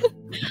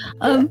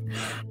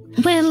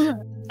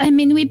 Well, I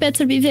mean, we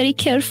better be very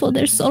careful.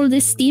 There's all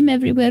this steam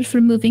everywhere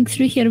from moving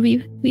through here.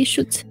 We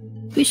should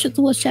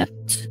watch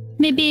out.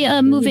 Maybe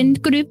move in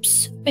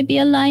groups, maybe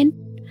a line.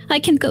 I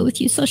can go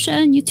with you, Sasha,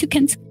 and you two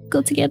can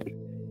go together.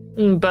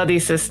 Buddy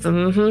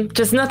system. Mm-hmm.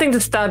 Just nothing to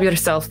stab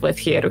yourself with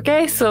here,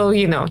 okay? So,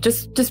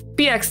 just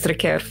be extra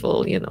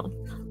careful,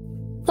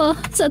 Oh,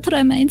 that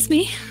reminds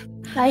me.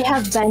 I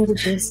have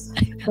bandages.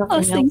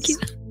 Oh, thank you.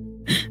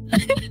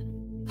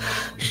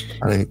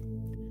 All right.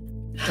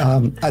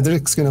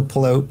 Adric's going to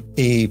pull out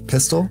a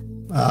pistol.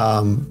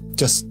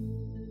 Just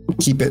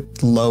keep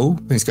it low.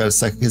 He's got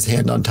his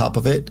hand on top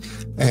of it.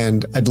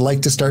 And I'd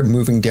like to start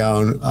moving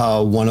down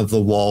one of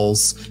the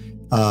walls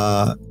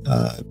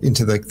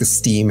into the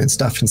steam and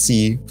stuff and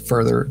see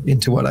further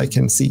into what I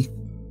can see.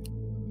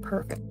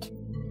 Perfect.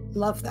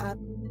 Love that.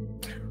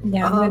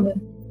 Yeah, I'm going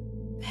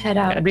to head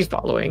out. I'd be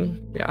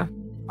following, yeah.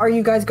 Are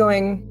you guys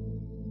going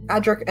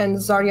Adric and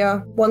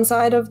Zarya one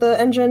side of the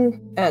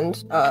engine and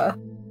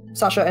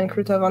Sasha and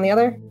Krutov on the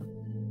other?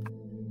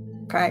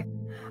 Okay.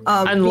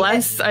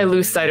 Unless I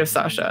lose sight of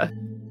Sasha.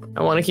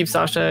 I want to keep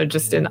Sasha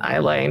just in eye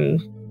line.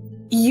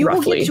 You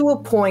roughly. will get to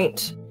a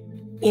point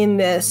in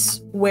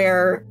this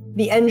where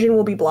the engine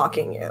will be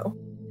blocking you.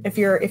 If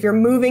you're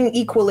moving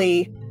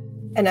equally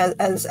and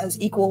as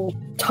equal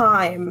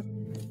time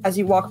as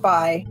you walk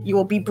by, you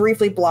will be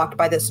briefly blocked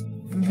by this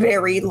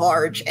very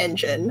large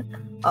engine.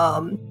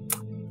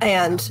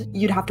 And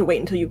you'd have to wait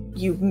until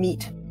you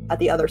meet at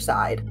the other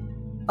side.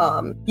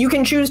 You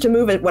can choose to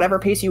move at whatever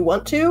pace you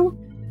want to.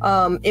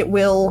 It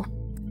will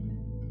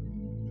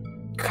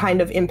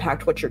kind of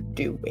impact what you're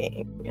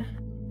doing.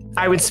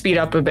 I would speed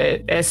up a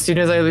bit. As soon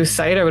as I lose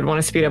sight, I would want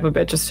to speed up a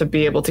bit just to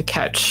be able to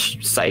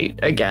catch sight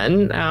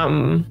again.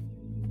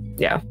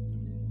 Yeah.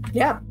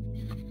 Yeah.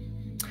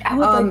 I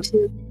would like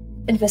to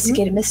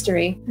investigate a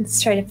mystery and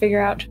try to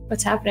figure out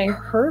what's happening.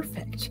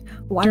 Perfect.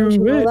 Why don't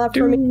you roll that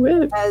for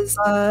me? As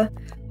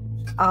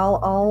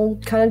I'll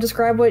kind of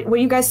describe what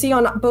you guys see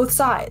on both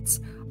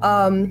sides.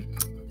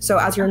 So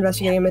as you're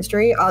investigating a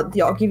mystery,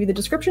 I'll give you the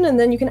description, and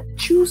then you can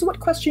choose what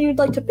question you'd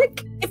like to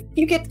pick if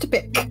you get to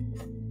pick.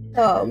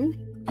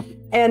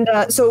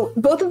 So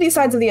both of these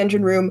sides of the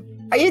engine room,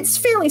 it's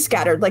fairly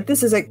scattered. Like,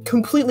 this is a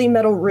completely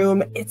metal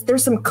room.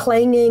 There's some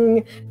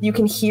clanging. You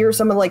can hear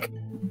some of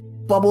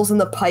bubbles in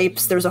the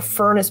pipes. There's a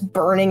furnace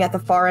burning at the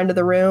far end of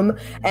the room,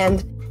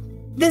 and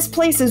this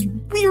place is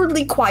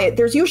weirdly quiet.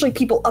 There's usually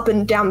people up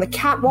and down the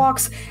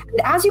catwalks.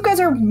 And as you guys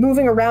are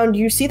moving around,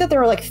 you see that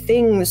there are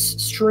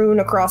things strewn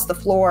across the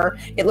floor.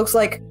 It looks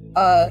like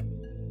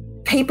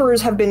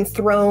papers have been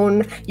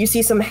thrown. You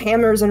see some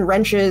hammers and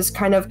wrenches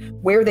kind of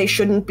where they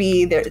shouldn't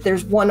be.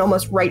 There's one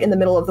almost right in the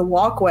middle of the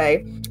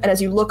walkway. And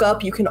as you look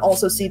up, you can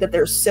also see that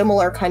there's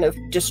similar kind of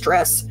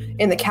distress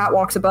in the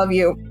catwalks above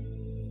you.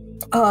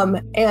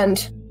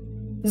 And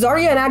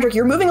Zarya and Adric,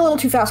 you're moving a little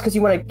too fast because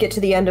you want to get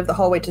to the end of the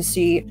hallway to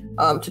see,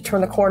 to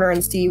turn the corner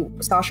and see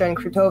Sasha and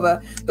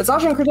Krutova. But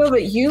Sasha and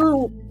Krutova,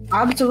 you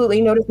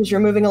absolutely notice as you're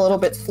moving a little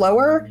bit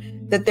slower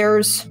that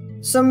there's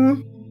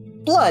some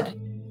blood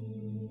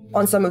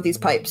on some of these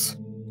pipes.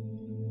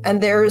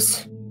 And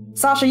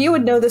Sasha, you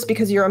would know this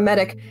because you're a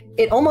medic.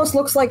 It almost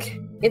looks like,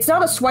 it's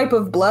not a swipe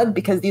of blood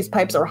because these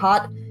pipes are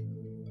hot,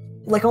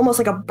 almost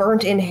like a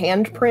burnt-in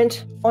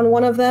handprint on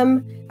one of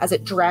them as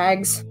it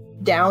drags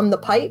down the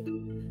pipe.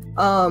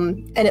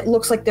 And it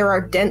looks like there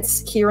are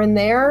dents here and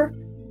there.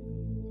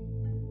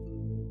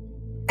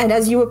 And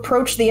as you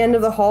approach the end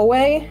of the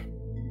hallway,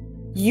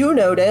 you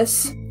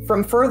notice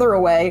from further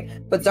away,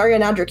 but Zarya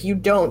and Adric, you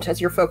don't,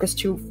 as you're focused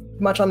too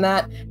much on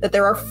that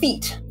there are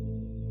feet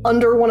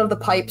under one of the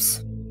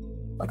pipes,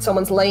 like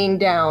someone's laying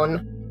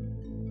down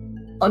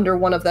under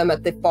one of them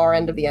at the far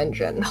end of the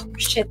engine. Oh,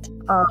 shit.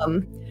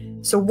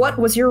 So what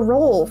was your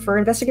roll for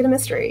Investigate a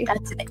Mystery?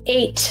 That's an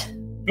 8.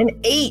 An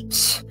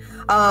 8.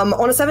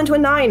 On a 7 to a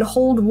 9,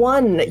 hold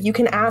 1. You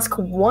can ask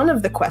one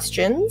of the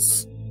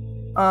questions,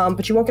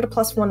 but you won't get a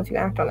 +1 if you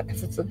act on it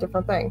because it's a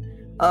different thing.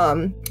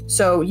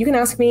 So you can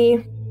ask me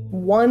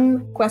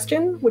one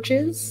question, which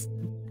is?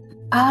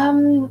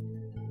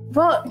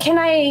 Well, can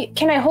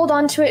I hold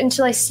on to it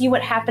until I see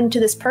what happened to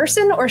this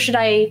person, or should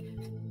I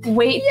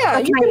wait?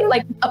 Yeah, can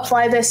I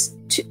apply this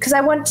to, because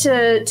I want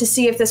to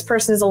see if this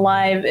person is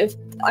alive. If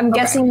I'm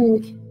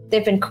guessing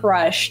they've been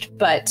crushed,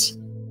 but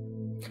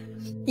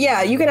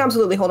yeah, you can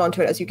absolutely hold on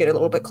to it as you get a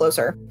little bit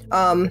closer.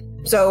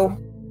 So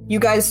you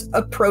guys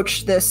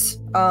approach this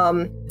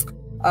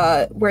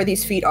where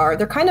these feet are.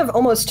 They're kind of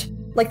almost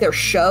like they're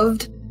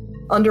shoved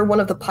under one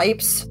of the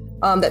pipes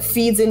that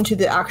feeds into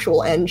the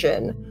actual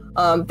engine.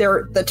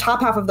 The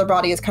top half of their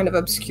body is kind of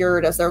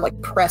obscured as they're like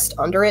pressed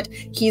under it.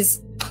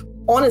 He's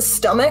on his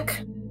stomach,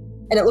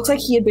 and it looks like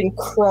he had been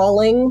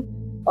crawling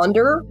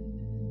under.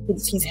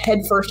 He's head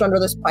first under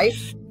this pipe,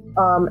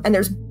 and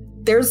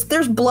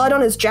there's blood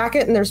on his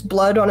jacket and there's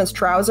blood on his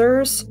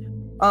trousers,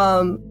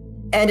 and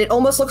it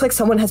almost looks like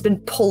someone has been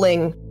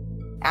pulling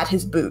at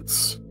his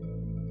boots.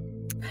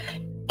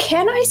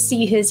 Can I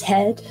see his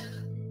head?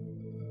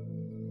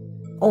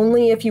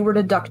 Only if you were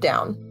to duck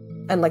down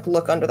and like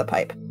look under the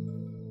pipe.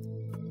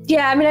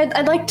 Yeah, I mean,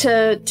 I'd like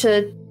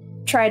to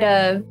try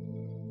to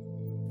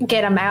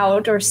get him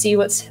out or see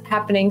what's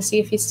happening, see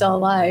if he's still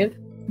alive.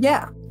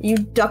 Yeah, you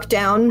duck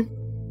down,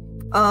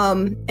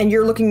 and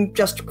you're looking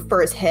just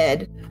for his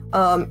head.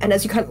 And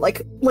as you kind of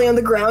like lay on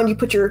the ground, you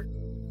put your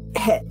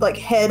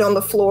head on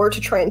the floor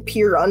to try and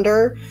peer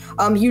under.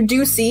 You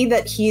do see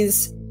that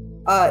he's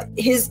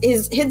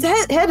his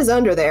head is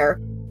under there.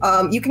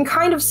 You can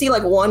kind of see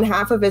like one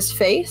half of his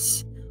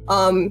face.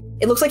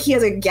 It looks like he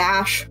has a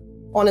gash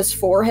on his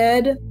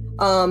forehead,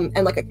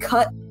 and like a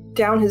cut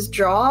down his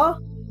jaw.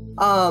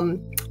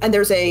 And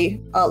there's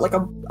a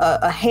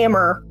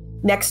hammer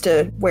next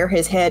to where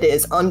his head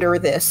is under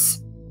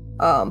this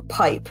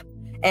pipe,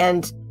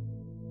 and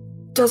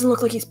doesn't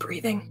look like he's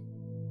breathing.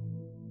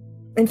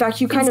 In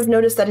fact, you kind of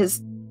notice that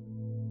his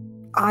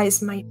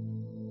eyes might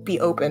be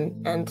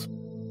open and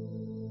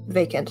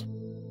vacant.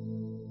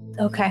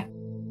 Okay.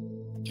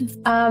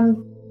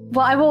 Well,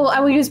 I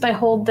will use my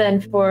hold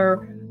then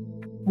for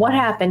what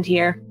happened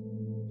here.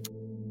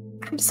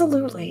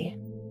 Absolutely.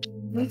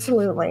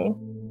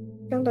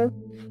 Gonna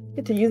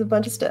get to use a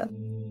bunch of stuff.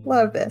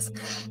 Love this.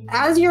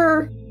 As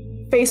you're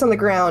face on the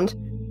ground,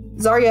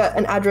 Zarya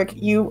and Adric,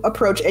 you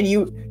approach and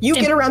you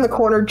get around the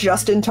corner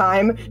just in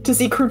time to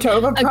see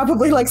Krutova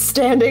probably like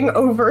standing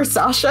over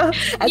Sasha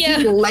as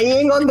he's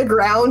laying on the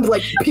ground,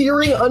 like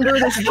peering under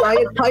this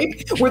giant pipe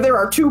where there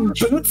are two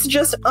boots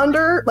just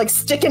under, like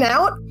sticking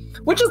out,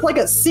 which is like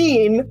a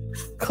scene,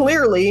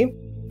 clearly.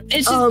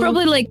 It's just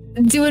probably like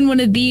doing one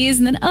of these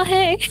and then, oh,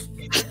 hey.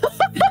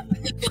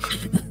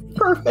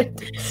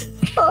 Perfect.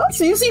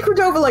 So you see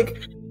Krutova like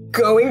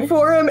going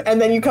for him,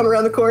 and then you come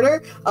around the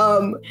corner.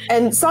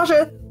 And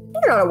Sasha,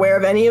 you're not aware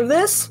of any of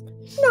this.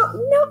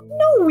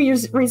 No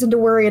reason to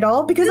worry at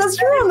all, because as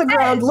you're on the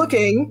ground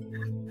looking,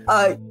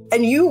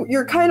 and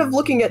you're kind of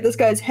looking at this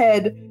guy's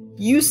head,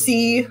 you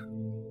see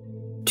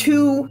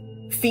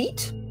 2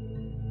 feet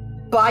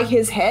by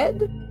his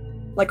head,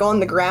 like on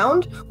the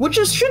ground, which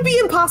should be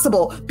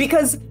impossible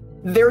because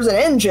there's an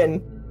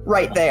engine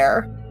right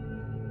there.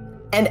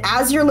 And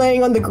as you're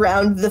laying on the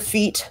ground, the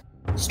feet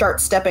start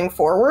stepping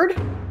forward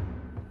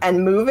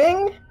and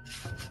moving.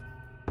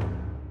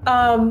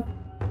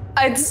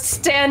 I'd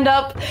stand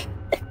up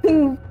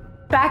and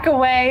back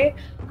away.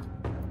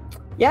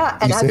 Yeah,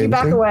 and as you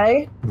back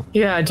away...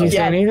 Yeah, do you say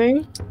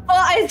anything? Well,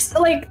 I,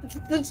 like,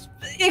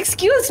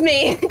 excuse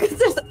me, because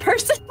there's a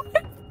person...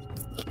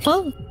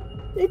 Oh.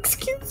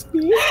 Excuse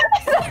me?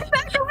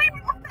 Back away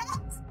real fast.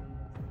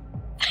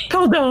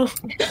 Hold on.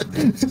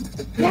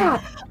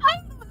 Yeah. I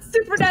know what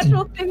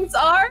supernatural things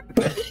are.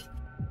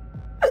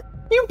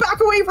 You back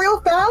away real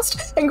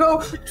fast and go,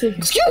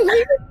 excuse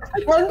me,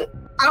 run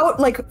out,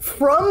 like,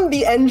 from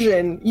the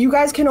engine. You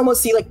guys can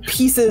almost see, like,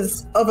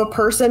 pieces of a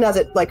person as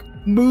it, like,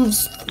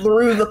 moves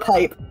through the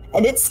pipe,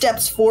 and it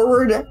steps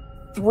forward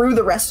through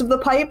the rest of the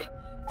pipe,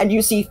 and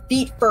you see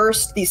feet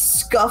first, these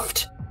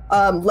scuffed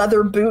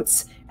leather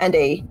boots, and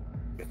a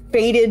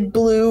faded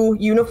blue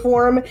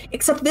uniform,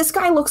 except this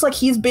guy looks like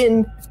he's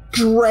been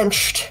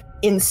drenched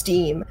in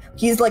steam.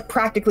 He's like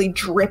practically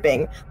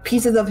dripping.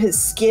 Pieces of his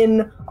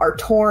skin are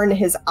torn,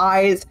 his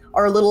eyes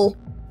are a little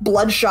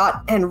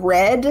bloodshot and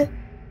red,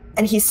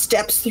 and he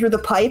steps through the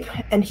pipe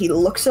and he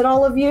looks at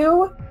all of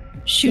you.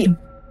 Shoot him.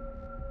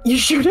 You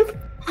shoot him?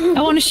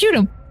 I want to shoot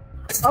him.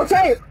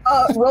 Okay,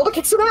 roll to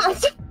kick some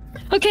ass.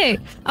 Okay,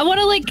 I want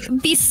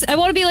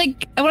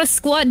to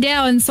squat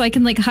down so I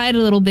can like hide a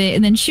little bit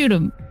and then shoot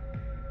him.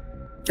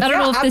 I don't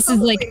know if this is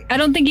like, I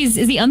don't think is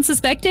he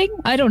unsuspecting?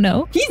 I don't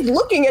know. He's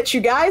looking at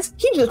you guys.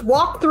 He just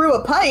walked through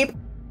a pipe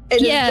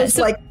and is just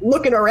like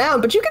looking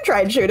around, but you can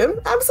try and shoot him.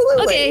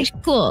 Absolutely. Okay,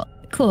 cool.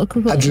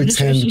 Adric's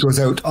hand goes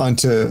out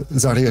onto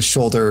Zarya's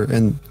shoulder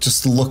and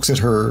just looks at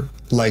her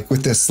like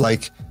with this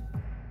like,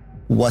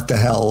 what the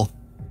hell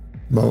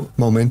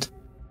moment.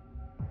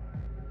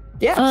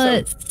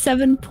 Yeah.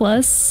 7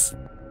 plus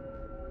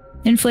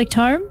inflict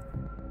harm.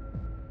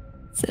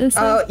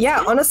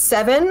 Yeah, on a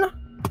 7,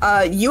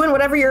 you and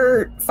whatever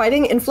you're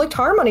fighting inflict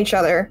harm on each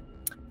other.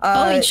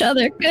 On each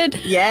other, good.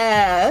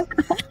 Yeah.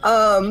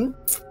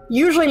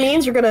 Usually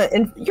means you're gonna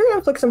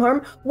inflict some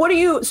harm.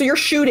 So you're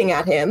shooting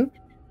at him.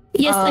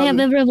 Yes, I have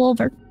a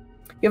revolver.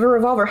 You have a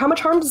revolver. How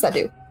much harm does that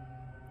do?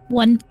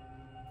 1.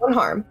 1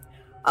 harm.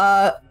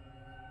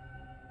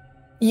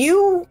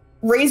 You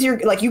raise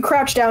you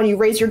crouch down, you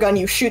raise your gun,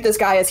 you shoot this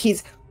guy as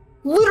he's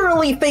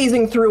literally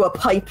phasing through a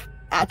pipe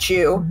at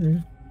you. Mm-hmm.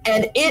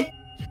 And it...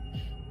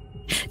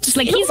 Just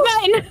like, he's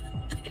mine!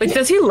 Like,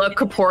 does he look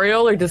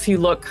corporeal, or does he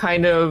look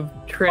kind of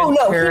transparent?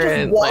 Oh no,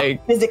 he just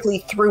walked physically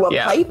through a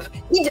pipe.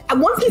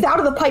 Once he's out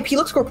of the pipe, he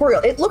looks corporeal.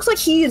 It looks like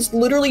he is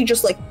literally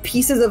just like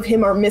pieces of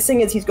him are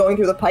missing as he's going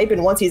through the pipe,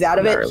 and once he's out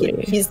of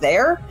it, he's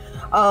there.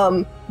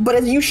 But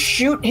as you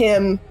shoot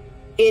him,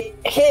 it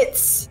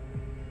hits,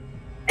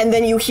 and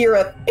then you hear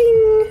a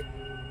ping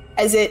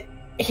as it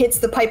hits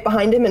the pipe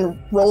behind him and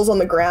rolls on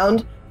the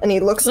ground, and he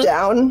looks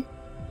down,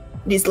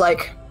 and he's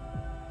like,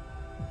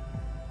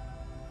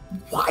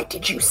 "Why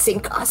did you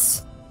sink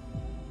us?"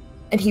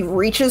 And he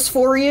reaches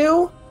for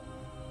you,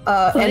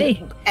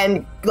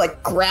 and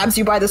like grabs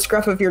you by the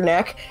scruff of your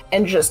neck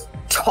and just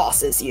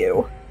tosses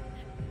you.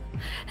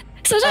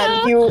 Sasha!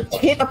 And you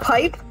hit a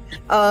pipe,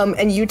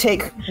 and you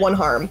take 1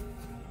 harm.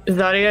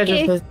 Zarya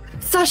just says,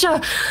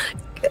 "Sasha!"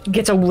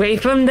 Gets away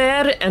from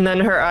there, and then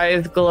her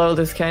eyes glow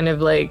this kind of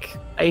like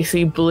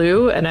icy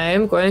blue, and I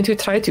am going to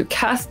try to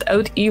cast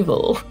out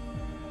evil.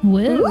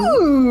 Whoa.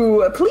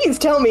 Ooh, please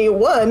tell me,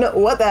 1,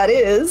 what that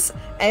is,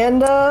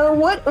 and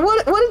what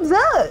it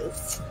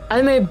does.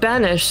 I may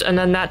banish an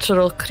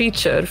unnatural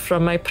creature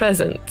from my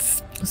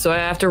presence. So I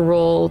have to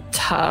roll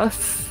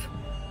tough,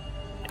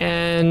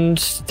 and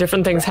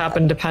different things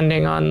happen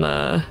depending on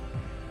the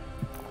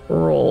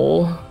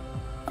roll.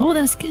 Oh,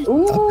 that's good.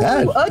 Not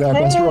bad.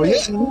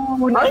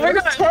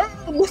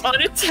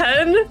 On a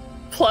 10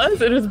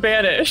 plus, it is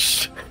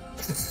banished.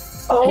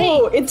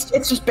 Oh, it's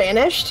just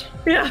banished?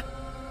 Yeah.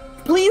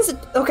 Please,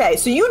 okay,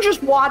 so you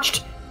just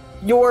watched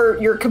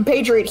your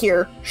compatriot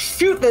here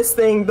shoot this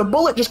thing, the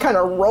bullet just kind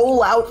of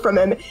roll out from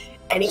him,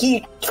 and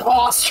he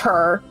tossed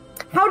her.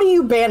 How do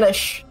you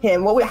banish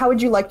him? How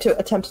would you like to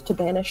attempt to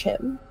banish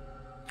him?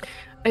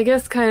 I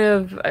guess kind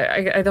of,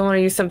 I don't want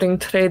to use something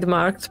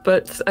trademarked,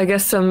 but I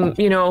guess some,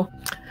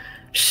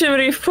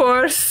 shimmery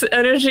force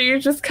energy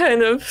just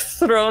kind of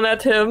thrown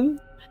at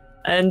him,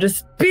 and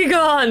just be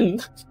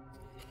gone!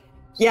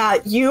 Yeah,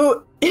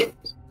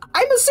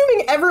 I'm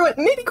assuming everyone,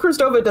 maybe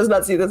Kristova does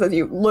not see this as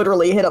you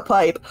literally hit a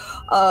pipe,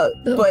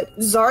 but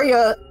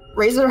Zarya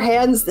raises her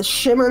hands, the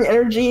shimmering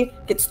energy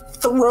gets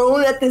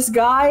thrown at this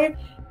guy,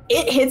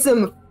 it hits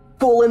him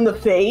full in the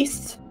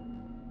face,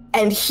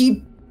 and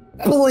he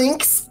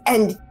blinks,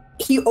 and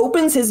he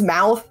opens his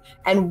mouth,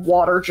 and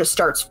water just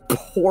starts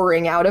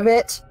pouring out of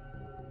it,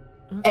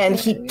 and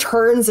he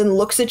turns and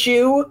looks at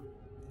you,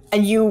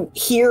 and you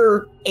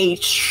hear a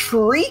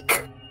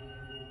shriek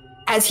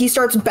as he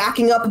starts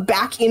backing up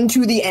back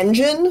into the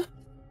engine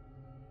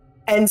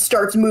and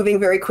starts moving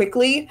very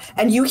quickly,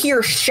 and you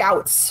hear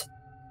shouts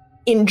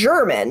in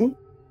German,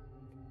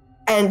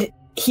 and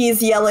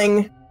he's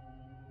yelling,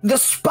 "The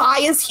spy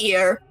is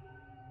here!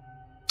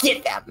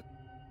 Get them!"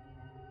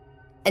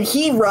 And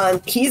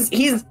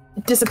he's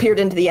disappeared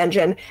into the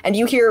engine, and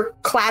you hear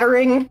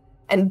clattering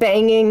and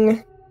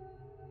banging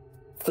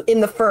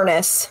in the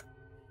furnace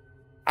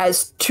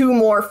as 2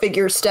 more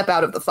figures step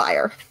out of the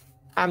fire.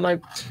 I'm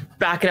like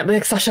backing up,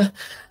 like, "Sasha,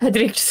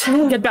 Hedrick, just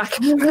get back.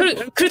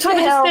 Kristova,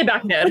 just stay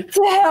back there." What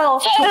the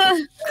hell?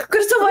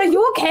 Kristova, are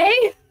you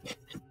okay?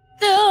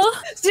 No.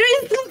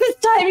 Seriously, this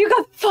time you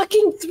got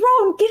fucking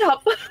thrown. Get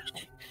up.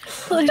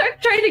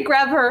 Start trying to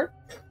grab her.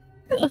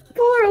 Pull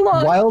her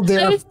along. While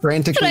they're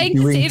frantically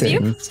doing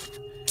things,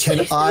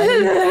 can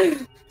I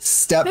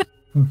step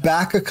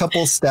back a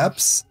couple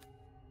steps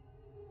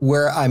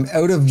where I'm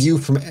out of view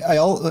from... If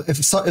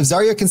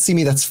Zarya can see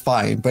me, that's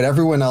fine. But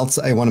everyone else,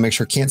 I want to make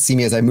sure can't see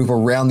me as I move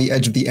around the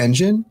edge of the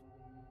engine.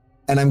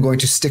 And I'm going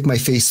to stick my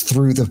face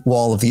through the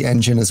wall of the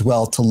engine as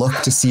well to look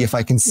to see if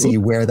I can see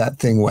where that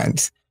thing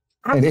went.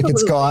 Absolutely. And if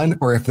it's gone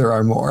or if there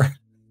are more.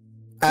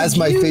 As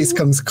my face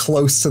comes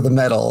close to the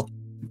metal,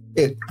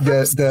 the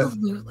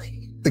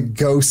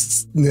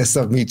ghostness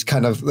of me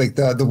kind of like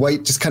the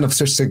white just kind of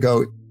starts to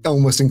go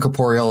almost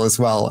incorporeal as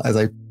well as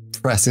I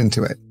press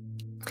into it.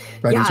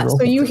 Yeah,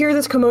 so you hear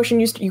this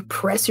commotion, you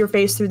press your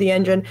face through the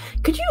engine.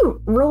 Could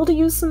you roll to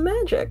use some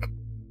magic?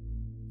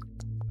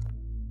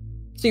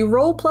 So you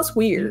roll plus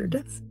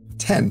weird.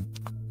 10.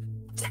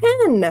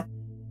 10!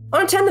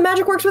 On a 10, the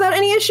magic works without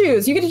any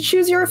issues. You get to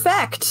choose your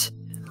effect.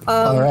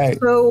 All right.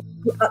 So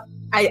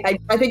I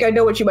think I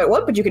know what you might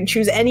want, but you can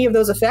choose any of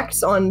those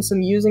effects on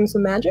using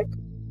some magic.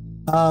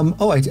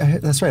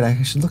 That's right.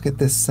 I should look at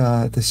this.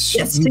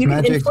 Yes, so you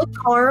can inflict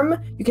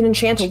harm. You can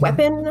enchant a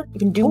weapon. You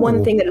can do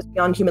one thing that is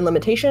beyond human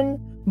limitation.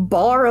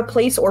 Bar a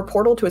place or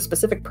portal to a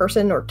specific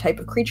person or type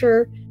of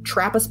creature.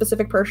 Trap a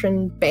specific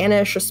person.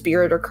 Banish a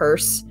spirit or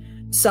curse.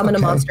 Summon a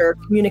monster.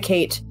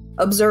 Communicate.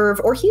 observe,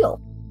 or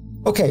heal.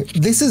 Okay,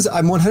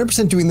 I'm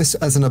 100% doing this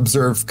as an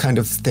observe kind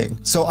of thing.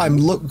 So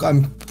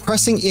I'm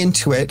pressing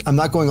into it. I'm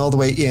not going all the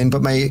way in,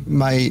 but if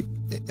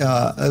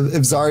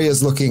Zarya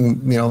is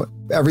looking,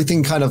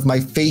 everything kind of, my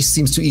face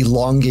seems to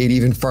elongate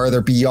even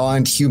farther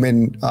beyond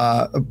human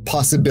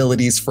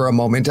possibilities for a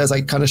moment as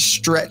I kind of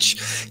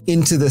stretch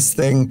into this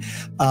thing.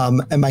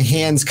 And my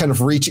hands kind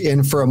of reach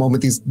in for a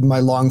moment, my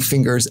long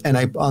fingers, and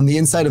I'm on the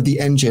inside of the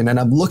engine, and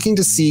I'm looking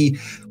to see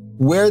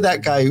where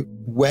that guy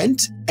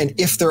went and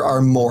if there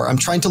are more. I'm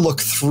trying to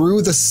look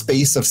through the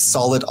space of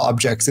solid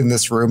objects in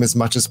this room as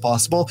much as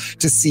possible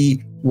to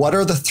see what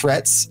are the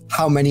threats,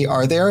 how many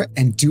are there,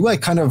 and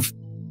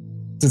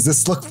does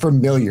this look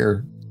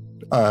familiar?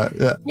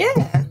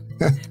 Yeah.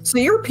 So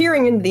you're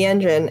peering into the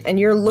engine and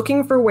you're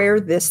looking for where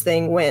this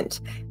thing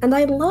went. And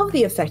I love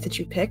the effect that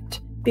you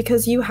picked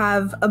because you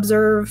have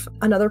observe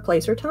another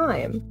place or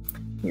time.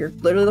 You're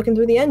literally looking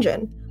through the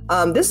engine.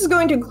 This is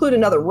going to include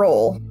another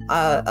roll,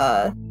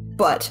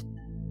 but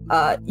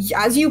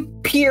as you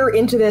peer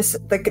into this,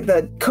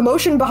 the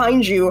commotion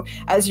behind you,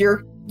 as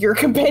your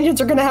companions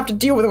are going to have to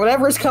deal with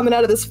whatever is coming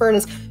out of this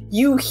furnace,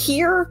 you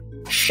hear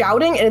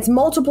shouting, and it's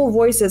multiple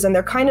voices, and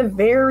they're kind of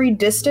very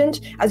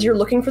distant as you're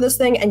looking for this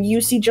thing, and you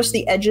see just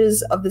the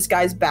edges of this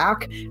guy's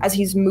back as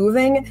he's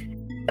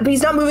moving, but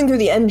he's not moving through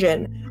the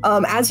engine.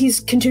 As he's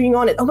continuing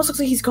on, it almost looks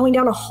like he's going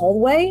down a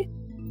hallway.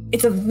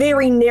 It's a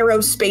very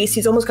narrow space.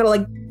 He's almost got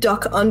to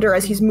duck under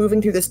as he's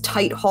moving through this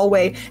tight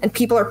hallway, and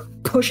people are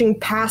pushing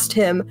past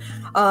him,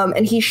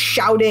 and he's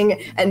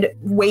shouting and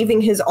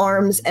waving his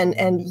arms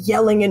and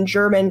yelling in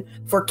German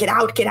for get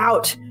out,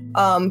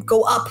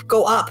 go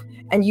up.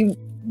 And you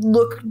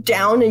look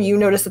down and you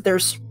notice that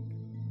there's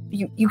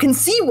you can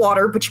see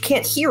water, but you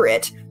can't hear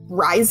it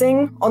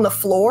rising on the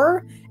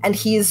floor, and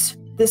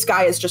this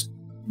guy is just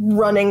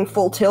running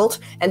full tilt,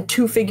 and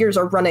two figures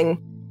are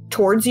running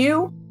towards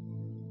you.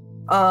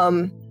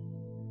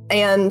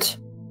 And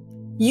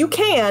you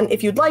can,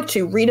 if you'd like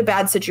to, read a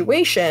bad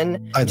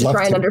situation to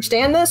try and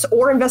understand this,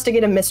 or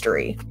investigate a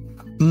mystery.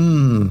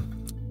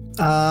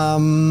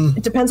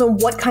 It depends on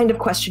what kind of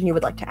question you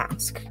would like to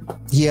ask.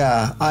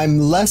 Yeah, I'm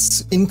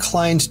less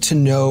inclined to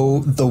know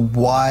the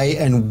why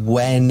and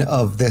when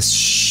of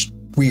this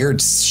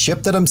weird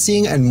ship that I'm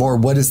seeing, and more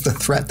what is the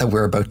threat that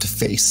we're about to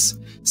face.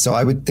 So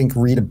I would think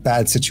read a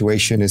bad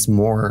situation is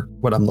more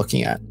what I'm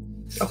looking at.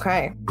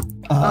 Okay.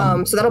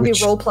 So that'll be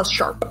roll plus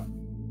sharp.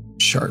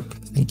 Sharp,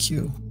 thank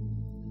you.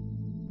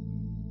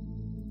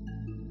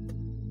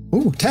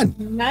 Ooh, 10.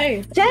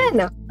 Nice.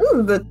 10.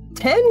 Ooh, the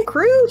 10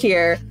 crew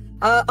here.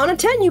 On a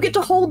 10, you get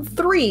to hold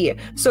 3.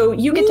 So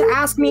you get to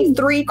ask me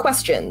 3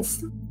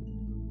 questions.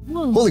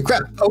 Holy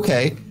crap.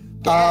 Okay.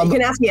 Yeah, you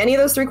can ask me any of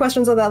those 3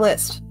 questions on that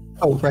list.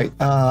 Oh, right.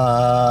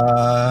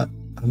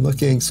 I'm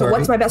looking. Sorry. So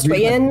what's my best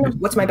way in?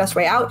 What's my best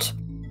way out?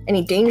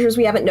 Any dangers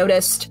we haven't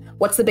noticed?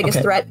 What's the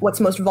biggest threat? What's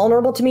most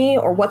vulnerable to me?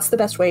 Or what's the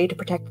best way to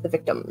protect the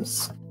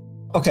victims?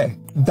 Okay,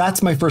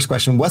 that's my first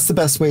question. What's the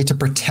best way to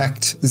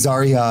protect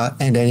Zarya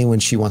and anyone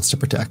she wants to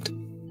protect?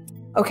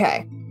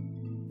 Okay.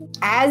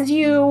 That's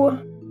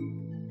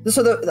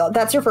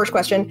your first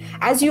question.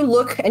 As you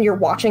look and you're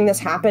watching this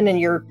happen, and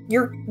you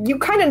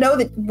kind of know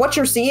that what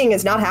you're seeing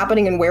is not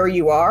happening in where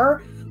you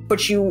are,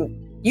 but you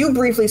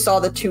briefly saw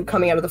the 2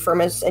 coming out of the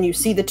furnace, and you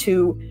see the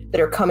 2 that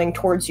are coming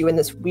towards you in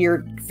this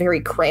weird, very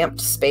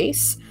cramped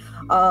space.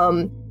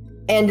 And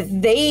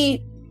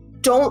they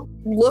don't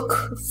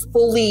look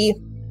fully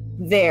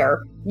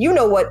there. You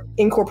know what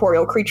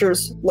incorporeal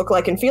creatures look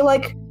like and feel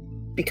like,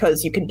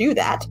 because you can do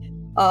that.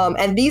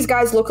 And these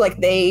guys look like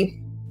they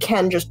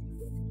can just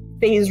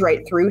phase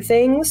right through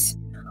things.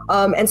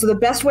 And so the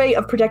best way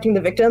of protecting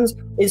the victims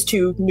is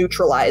to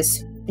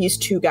neutralize these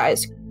 2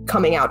 guys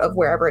coming out of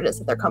wherever it is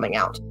that they're coming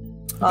out.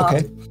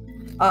 Because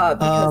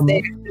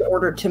they've been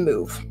ordered to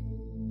move.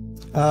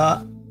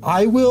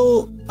 I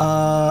will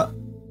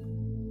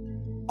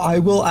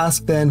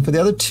ask then for the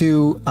other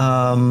 2.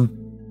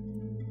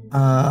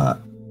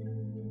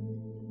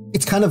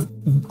 It's kind of,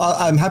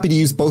 I'm happy to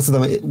use both of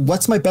them.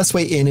 What's my best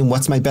way in and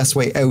what's my best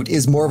way out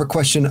is more of a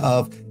question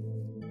of,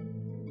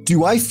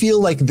 do I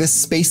feel like this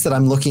space that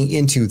I'm looking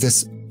into,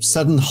 this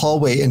sudden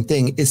hallway and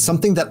thing, is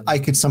something that I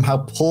could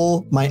somehow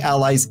pull my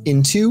allies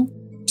into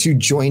to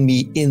join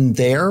me in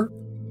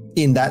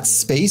that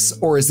space?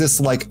 Or is this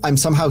like, I'm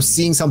somehow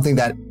seeing something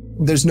that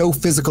there's no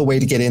physical way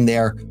to get in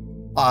there?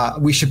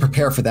 We should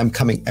prepare for them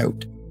coming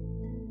out.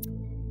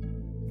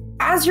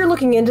 As you're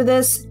looking into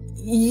this,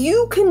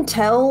 you can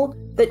tell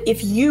that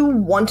if you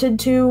wanted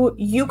to,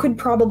 you could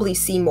probably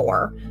see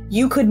more.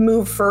 You could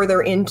move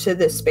further into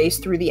this space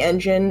through the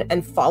engine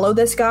and follow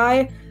this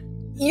guy.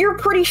 You're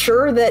pretty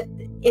sure that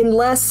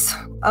unless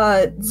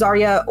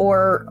Zarya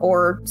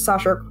or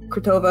Sasha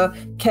Krutova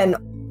can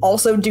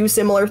also do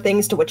similar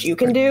things to what you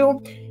can do,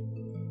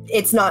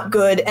 it's not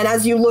good. And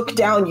as you look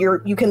down,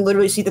 you can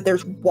literally see that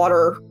there's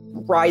water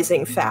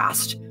rising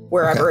fast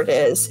wherever it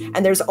is.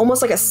 And there's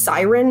almost like a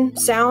siren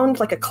sound,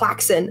 like a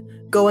klaxon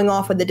going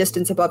off in the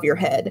distance above your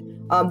head.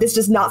 This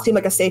does not seem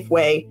like a safe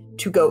way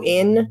to go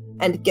in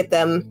and get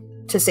them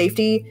to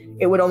safety.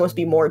 It would almost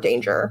be more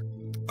danger.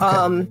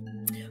 Okay.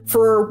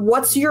 For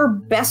what's your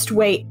best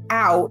way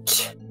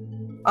out,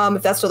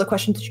 if that's still the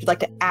question that you'd like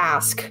to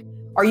ask,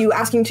 are you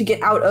asking to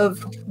get out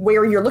of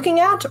where you're looking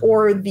at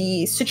or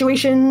the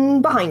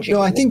situation behind you?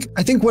 No, I think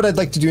what I'd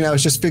like to do now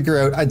is just figure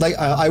out.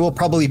 I will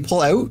probably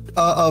pull out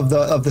of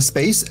the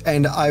space,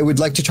 and I would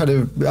like to try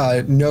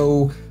to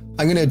know.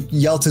 I'm going to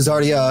yell to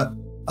Zardia.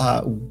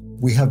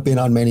 We have been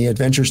on many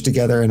adventures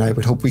together, and I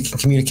would hope we can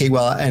communicate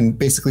well. And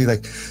basically,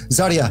 like,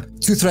 Zardia,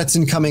 2 threats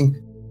incoming,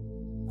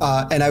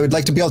 and I would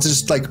like to be able to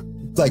just like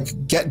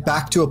get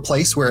back to a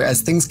place where,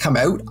 as things come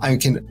out,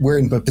 we're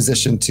in a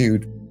position to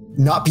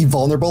not be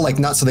vulnerable, like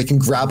not so they can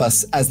grab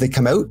us as they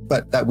come out,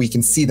 but that we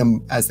can see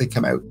them as they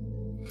come out.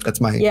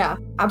 That's my... Yeah,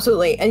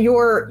 absolutely. And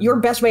your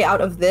best way out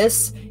of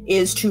this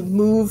is to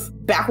move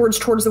backwards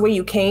towards the way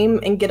you came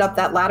and get up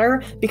that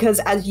ladder, because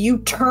as you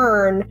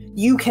turn,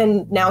 you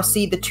can now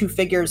see the 2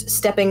 figures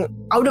stepping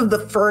out of the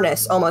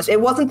furnace almost.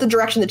 It wasn't the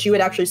direction that you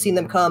had actually seen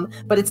them come,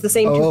 but it's the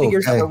same 2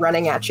 figures that were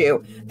running at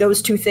you.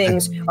 Those 2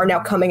 things are now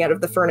coming out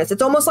of the furnace.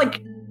 It's almost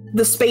like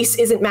the space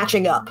isn't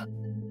matching up.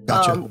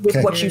 Gotcha.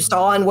 With what you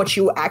saw and what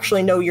you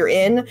actually know you're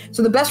in.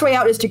 So the best way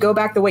out is to go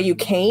back the way you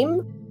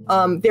came.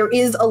 There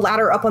is a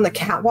ladder up on the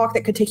catwalk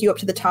that could take you up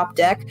to the top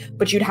deck,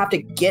 but you'd have to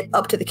get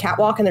up to the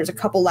catwalk, and there's a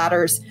couple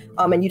ladders,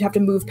 and you'd have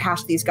to move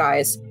past these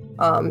guys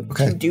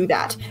to do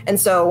that. And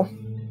so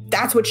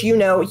that's what you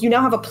know. You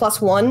now have a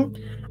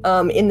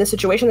 +1 in the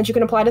situation that you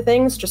can apply to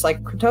things, just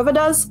like Krutova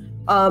does.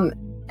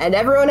 And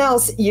everyone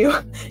else,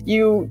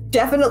 you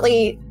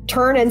definitely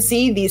turn and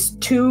see these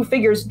 2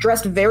 figures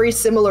dressed very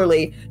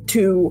similarly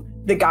to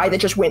the guy that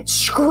just went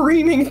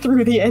screaming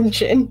through the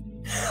engine,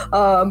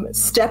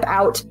 step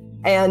out,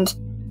 and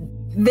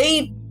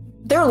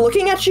they're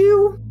looking at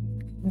you.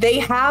 They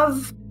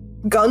have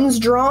guns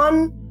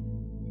drawn,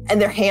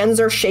 and their hands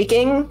are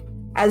shaking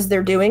as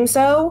they're doing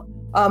so,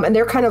 and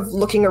they're kind of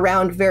looking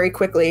around very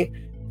quickly.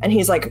 And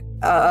he's like,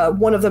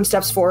 one of them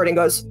steps forward and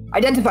goes,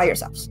 "Identify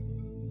yourselves."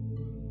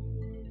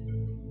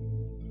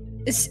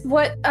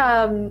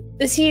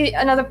 Is he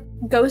another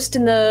ghost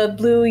in the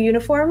blue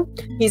uniform?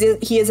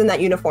 He is in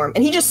that uniform,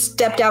 and he just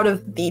stepped out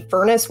of the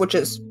furnace, which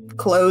is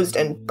closed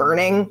and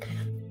burning,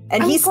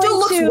 and he still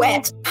looks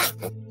wet.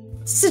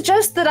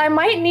 Suggest that I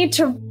might need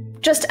to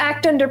just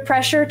act under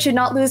pressure to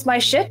not lose my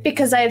shit,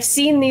 because I have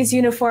seen these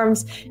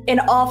uniforms in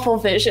awful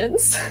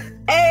visions.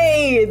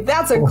 Hey,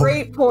 that's a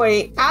great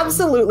point.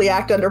 Absolutely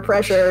act under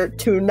pressure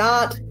to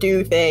not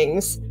do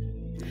things.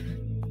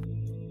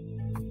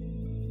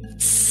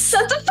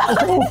 Shut the fuck.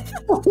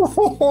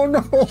 Oh no!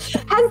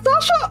 Has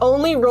Sasha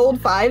only rolled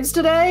 5s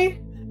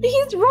today?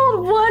 He's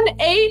rolled 1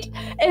 8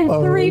 and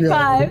 3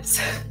 5s.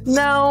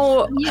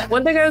 Now,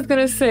 one thing I was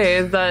gonna say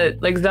is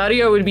that like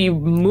Zardia would be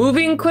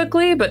moving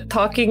quickly but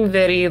talking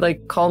very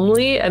like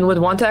calmly, and would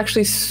want to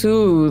actually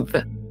soothe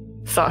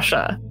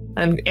Sasha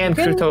and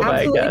Krutova,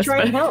 I guess.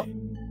 Try and help.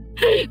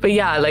 But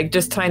yeah, like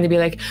just trying to be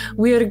like,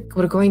 we're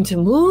going to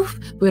move,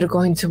 we're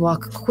going to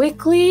walk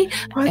quickly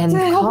and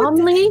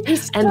calmly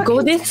and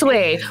go this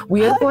way.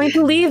 We are going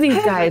to leave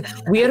these guys.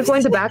 We are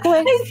going to back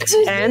away,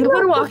 and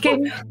we're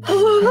walking.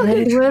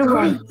 And we're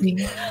walking.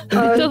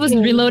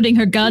 Krutova reloading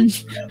her gun.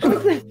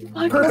 Perfect.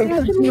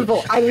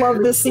 Beautiful. I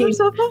love this scene.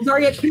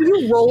 Zarya, can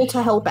you roll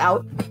to help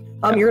out?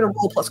 You're gonna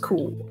roll plus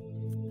cool.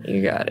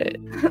 You got it.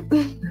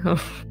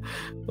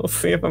 We'll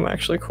see if I'm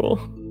actually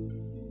cool.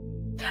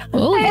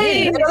 Oh,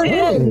 hey,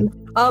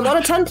 on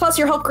a 10 plus,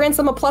 your help grants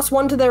them a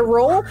 +1 to their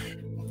roll.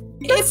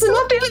 It's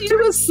enough to get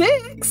to a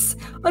 6.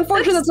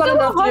 Unfortunately, that's not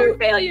enough to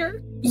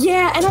failure.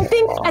 Yeah, and I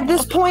think at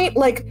this point,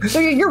 like, so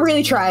you're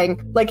really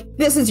trying. Like,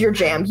 this is your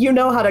jam. You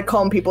know how to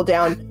calm people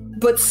down.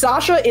 But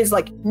Sasha is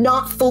like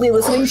not fully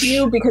listening to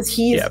you because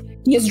he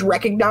has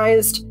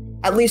recognized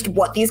at least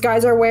what these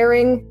guys are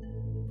wearing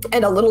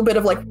and a little bit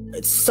of like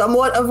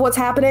somewhat of what's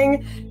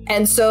happening.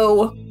 And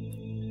so,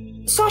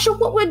 Sasha,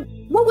 what would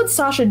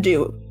Sasha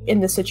do in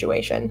this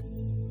situation?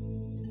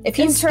 If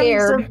he's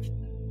scared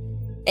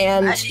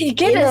and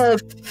get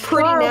as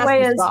far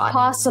away as spot.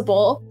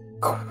 possible.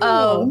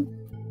 Cool.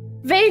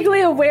 Vaguely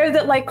aware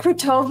that like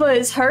Krutova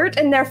is hurt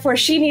and therefore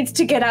she needs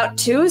to get out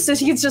too. So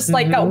he's just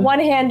like got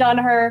one hand on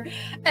her,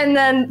 and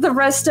then the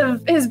rest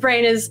of his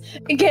brain is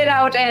get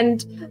out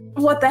and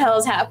what the hell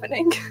is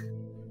happening?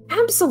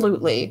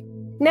 Absolutely.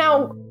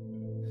 Now,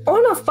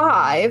 on a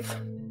 5.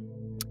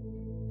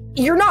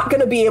 You're not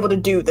going to be able to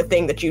do the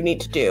thing that you need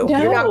to do. No.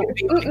 You're not going to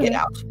be able to get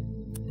out.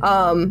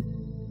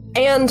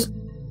 And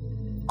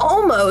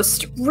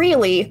almost,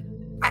 really,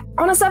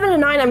 on a 7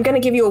 and 9, I'm going to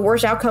give you a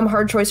worse outcome,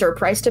 hard choice, or a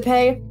price to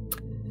pay.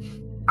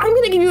 I'm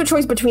going to give you a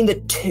choice between the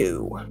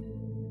 2.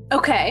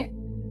 Okay.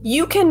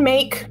 You can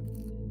make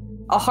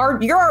a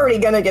hard... You're already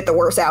going to get the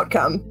worse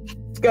outcome.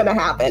 It's going to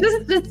happen.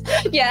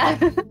 Yeah.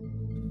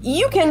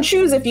 You can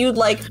choose if you'd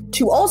like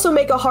to also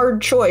make a hard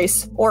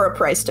choice or a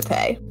price to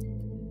pay.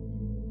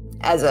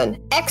 As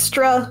an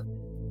extra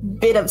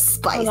bit of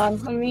spice. Hold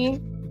on, let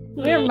me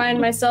remind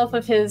myself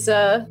of his,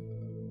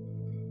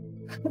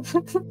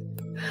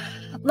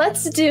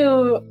 Let's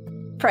do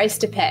price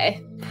to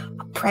pay.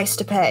 Price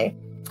to pay.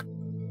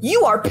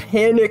 You are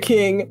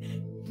panicking.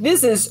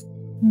 This is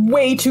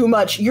way too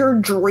much. Your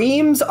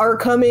dreams are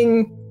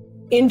coming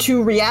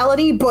into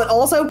reality, but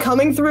also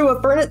coming through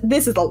a furnace.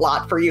 This is a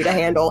lot for you to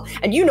handle.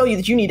 And you know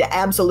that you need to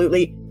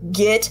absolutely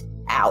get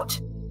out.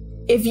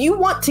 If you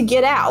want to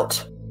get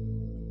out,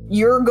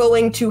 you're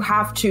going to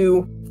have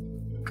to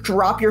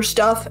drop your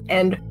stuff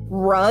and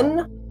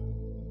run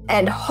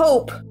and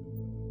hope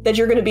that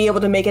you're going to be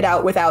able to make it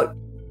out without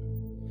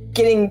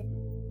getting,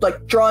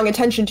 like, drawing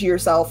attention to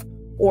yourself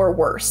or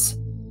worse.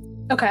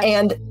 Okay.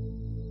 And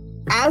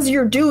as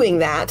you're doing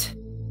that,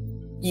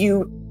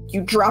 you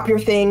drop your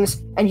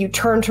things and you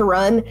turn to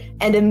run,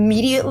 and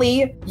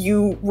immediately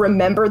you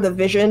remember the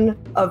vision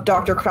of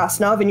Dr.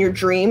 Krasnov in your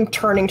dream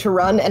turning to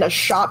run and a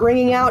shot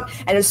ringing out.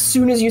 And as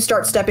soon as you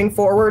start stepping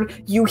forward,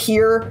 you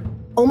hear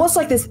almost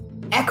like this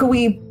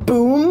echoey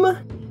boom,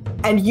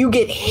 and you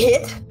get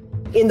hit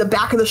in the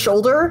back of the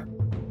shoulder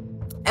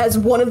as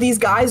one of these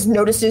guys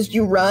notices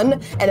you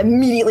run and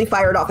immediately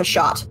fired off a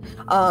shot.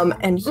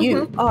 And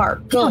you are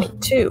going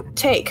to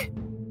take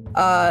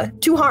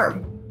 2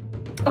 harm.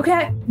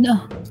 Okay.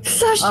 No.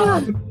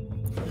 Sasha!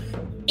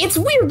 It's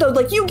weird though,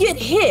 like you get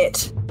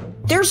hit.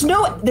 There's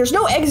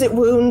no exit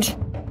wound,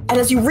 and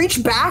as you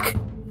reach back,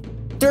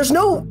 there's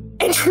no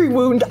entry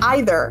wound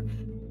either.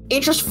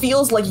 It just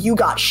feels like you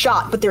got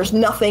shot, but there's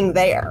nothing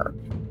there.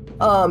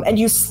 And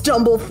you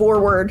stumble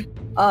forward,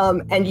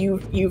 and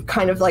you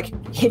kind of like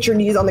hit your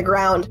knees on the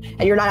ground,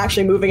 and you're not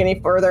actually moving any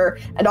further.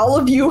 And all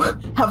of you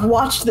have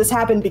watched this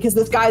happen because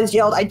this guy has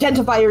yelled,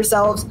 "Identify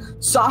yourselves."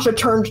 Sasha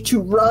turned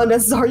to run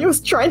as Zarya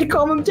was trying to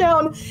calm him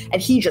down,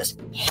 and he just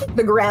hit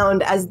the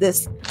ground as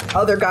this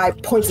other guy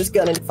points his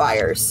gun and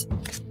fires.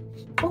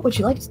 What would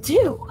you like to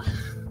do?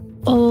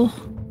 Oh,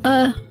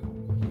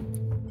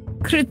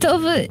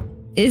 Krutova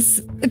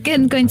is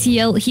again going to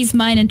yell, "He's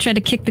mine," and try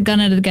to kick the gun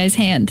out of the guy's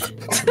hand.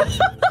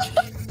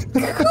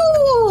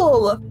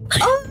 Cool!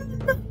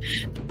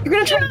 You're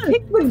gonna try to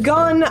kick the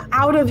gun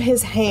out of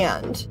his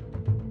hand.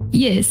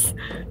 Yes.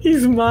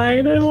 He's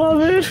mine. I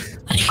love it.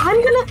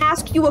 I'm gonna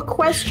ask you a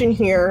question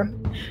here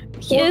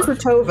for Yes.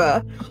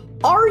 Krutova.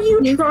 Are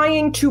you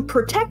trying to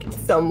protect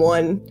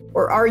someone,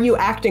 or are you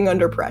acting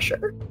under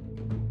pressure?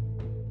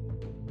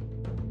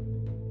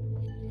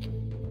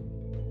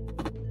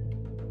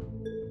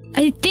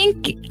 I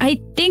think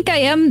I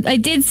am. I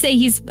did say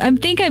I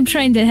think I'm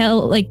trying to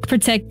help, like,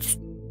 protect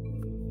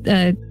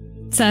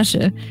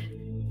Sasha,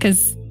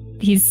 because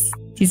he's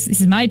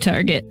my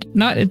target,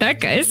 not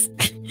that guy's.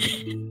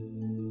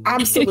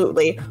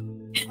 Absolutely.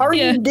 Are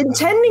you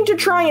intending to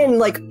try and,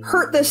 like,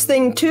 hurt this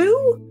thing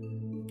too?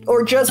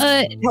 Or just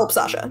help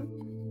Sasha?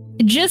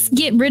 Just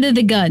get rid of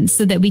the gun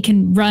so that we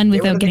can run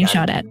without getting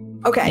shot at.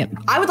 Okay. Yep.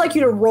 I would like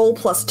you to roll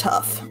plus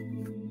tough.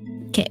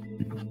 Okay.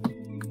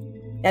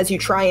 As you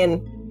try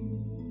and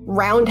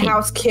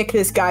roundhouse kick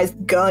this guy's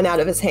gun out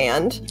of his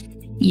hand.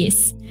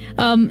 Yes.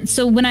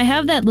 So when I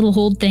have that little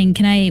hold thing,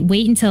 can I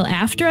wait until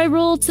after I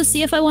roll to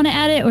see if I want to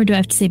add it, or do I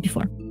have to say it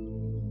before?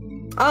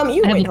 You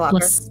can wait until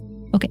after.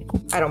 Okay,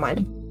 cool. I don't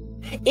mind.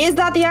 Is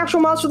that the actual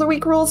Monster of the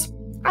Week rules?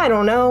 I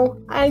don't know.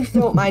 I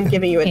don't mind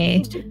giving you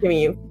Okay.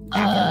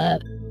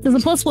 Does the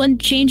 +1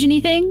 change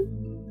anything?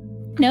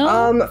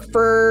 No.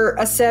 For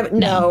a 7,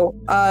 no.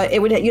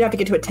 You'd have to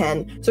get to a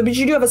 10. So, but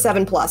you do have a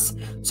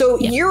 7+. So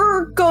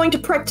you're going to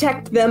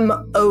protect them.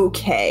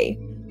 Okay.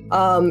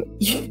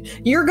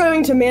 You're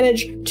going to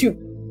manage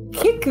to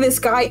kick this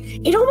guy.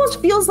 It almost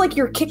feels like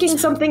you're kicking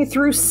something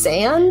through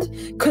sand,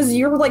 because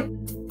your like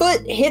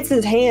foot hits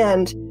his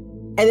hand,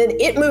 and then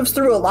it moves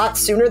through a lot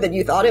sooner than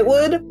you thought it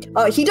would.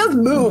 He does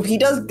move. He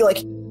does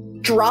like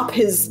drop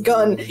his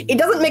gun. It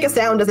doesn't make a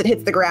sound as it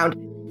hits the ground.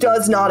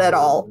 Does not at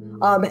all.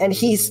 And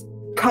he's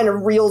kind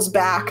of reels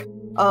back.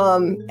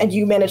 And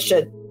you manage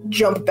to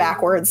jump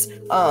backwards.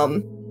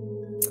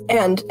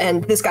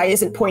 And this guy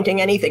isn't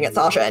pointing anything at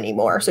Sasha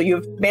anymore, so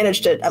you've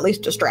managed to at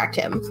least distract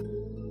him.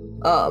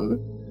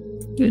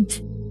 Good.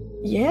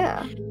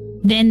 Yeah.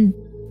 Then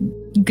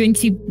I'm going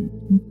to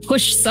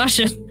push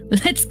Sasha.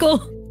 Let's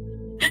go.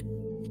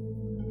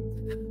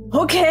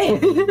 Okay.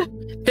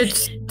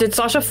 Did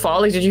Sasha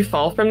fall? Like, did you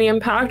fall from the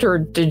impact, or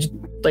did you,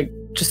 like,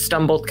 just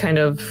stumbled kind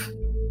of,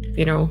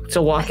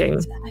 still walking?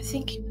 I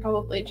think he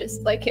probably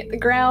just, like, hit the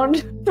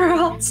ground for a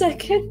hot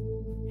second.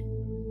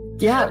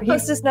 Yeah.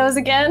 Bust his nose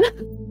again.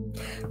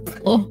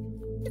 Oh.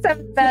 He's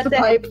having a bad day.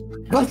 Pipe.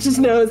 Bust his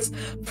nose.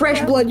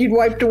 Fresh blood you'd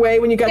wiped away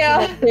when you got to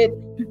that pit.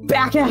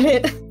 Back at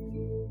it.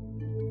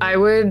 I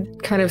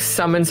would kind of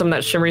summon some of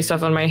that shimmery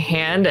stuff on my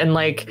hand, and,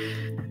 like,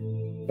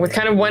 with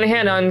kind of one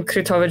hand on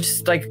Krutova,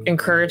 just, like,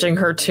 encouraging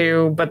her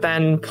to, but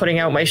then putting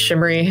out my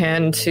shimmery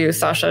hand to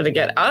Sasha to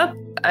get up.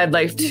 I'd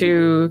like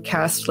to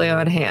cast Lay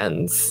on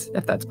Hands,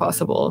 if that's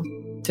possible,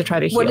 to try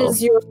to heal.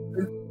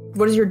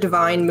 What is your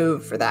divine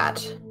move for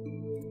that?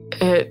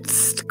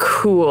 It's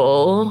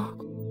cool.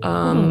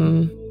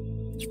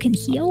 You can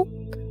heal?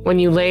 When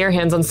you lay your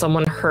hands on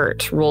someone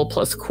hurt, roll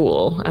plus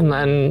cool, and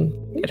then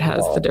it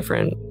has the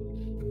different...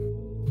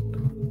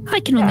 I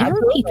can only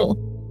hurt people.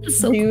 That's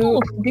so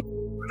cool.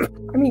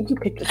 You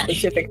picked a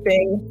specific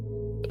thing.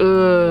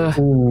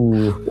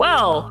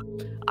 Well,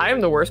 I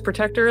am the worst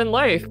protector in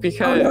life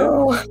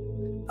because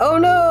Oh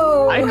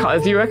no! I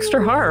cause you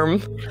extra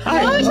harm.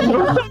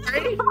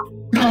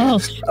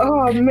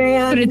 Oh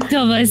Man!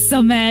 Kuritova is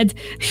so mad.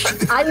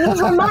 I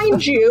will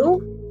remind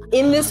you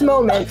in this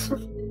moment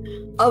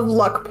of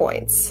luck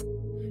points.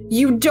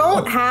 You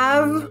don't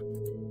have.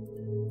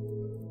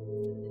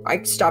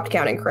 I stopped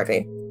counting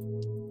correctly.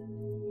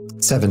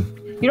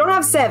 7. You don't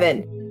have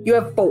 7. You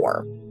have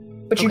 4,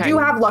 but you do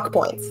have luck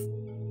points,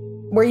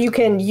 where you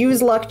can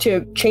use luck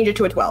to change it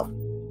to a 12.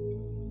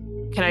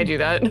 Can I do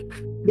that?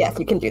 Yes,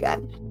 you can do that.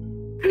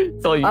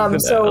 So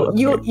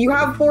you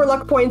have 4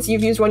 luck points.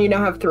 You've used 1. You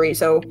now have 3.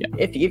 So Yeah.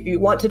 if you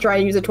want to try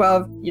and use a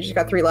 12, you just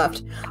got 3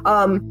 left.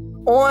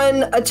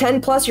 On a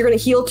 10 plus, you're going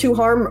to heal 2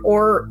 harm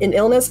or an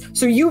illness.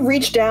 So you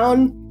reach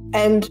down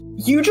and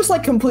you just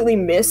like completely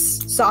miss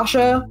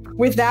Sasha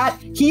with that.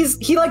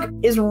 He like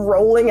is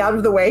rolling out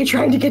of the way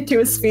trying to get to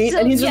his feet,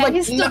 and he's just like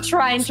he's still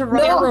trying to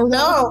run.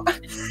 No.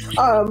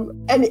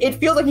 And it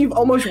feels like you've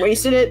almost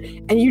wasted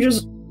it, and you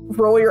just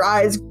roll your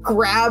eyes,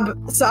 grab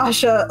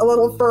Sasha a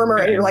little firmer,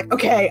 and you're like,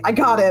 okay, I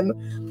got him.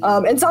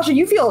 And Sasha,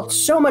 you feel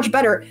so much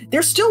better.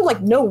 There's still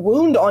like no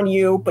wound on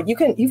you, but you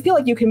feel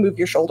like you can move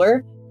your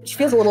shoulder, which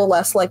feels a little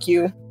less like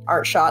you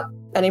aren't shot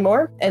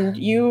anymore, and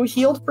you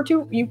healed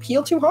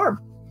 2 harm.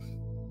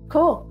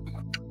 Cool.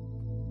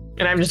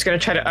 And I'm just gonna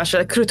try to usher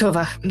like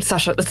Krutova and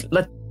Sasha,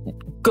 let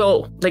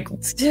go. Like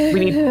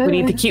we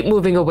need to keep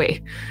moving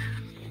away.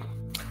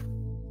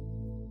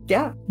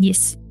 Yeah.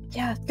 Yes.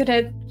 Yeah,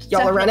 gonna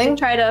Y'all are running?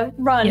 try to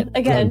run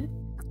again.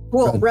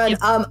 Cool. Run.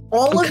 All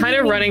I'm of kind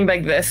of running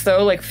like this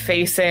though, like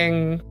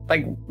facing,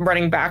 like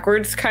running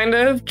backwards, kind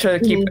of to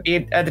keep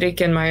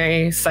Edric in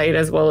my sight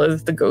as well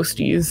as the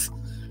ghosties.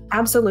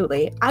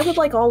 Absolutely. I would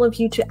like all of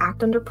you to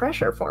act under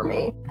pressure for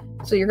me.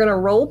 So you're gonna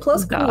roll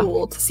plus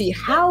cool to see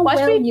how Watch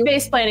well me you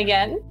face plant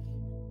again.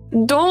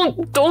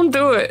 Don't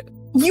do it.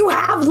 You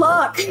have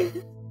luck.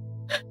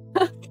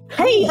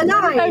 Hey, a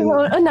 9. I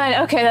rolled a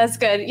 9. Okay, that's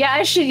good. Yeah,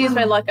 I should use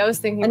my luck. I was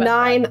thinking A about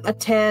 9, a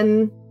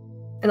 10,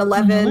 an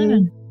 11.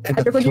 And a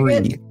Edric, what'd you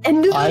 3. get?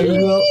 And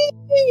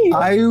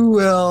I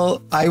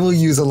will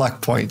use a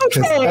luck point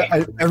because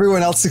Okay.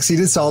 everyone else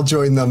succeeded, so I'll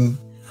join them.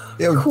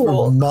 Yeah,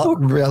 Cool.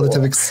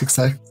 Relative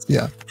success.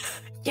 Yeah.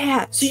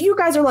 Yeah. So you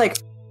guys are like,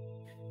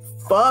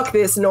 fuck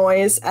this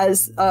noise,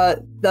 as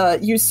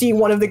you see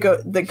one of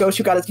the ghost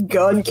who got his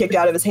gun kicked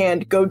out of his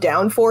hand go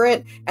down for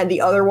it, and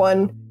the other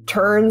one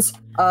turns,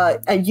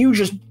 and you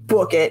just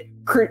book it.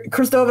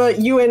 Kristova,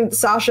 you and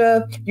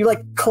Sasha, you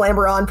like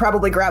clamber on,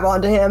 probably grab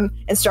onto him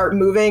and start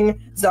moving.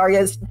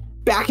 Zarya's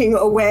backing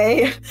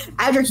away.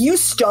 Adric, you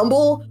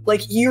stumble,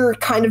 like you're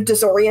kind of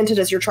disoriented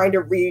as you're trying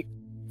to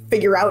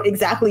figure out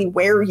exactly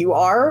where you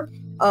are.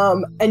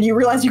 And you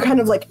realize you kind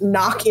of like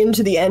knock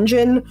into the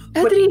engine,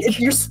 but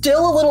you're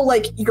still a little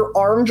like your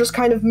arm just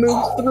kind of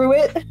moved through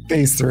it.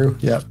 Phase through,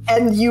 yeah.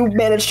 And you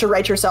manage to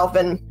right yourself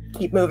and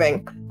keep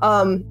moving.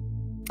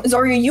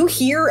 Zarya, you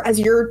hear as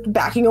you're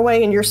backing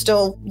away and you're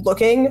still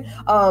looking,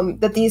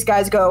 that these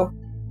guys go,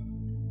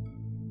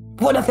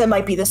 one of them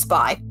might be the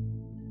spy.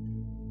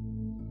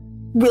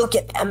 We'll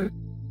get them.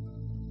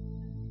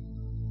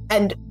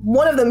 And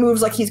one of them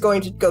moves like he's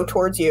going to go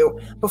towards you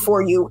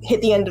before you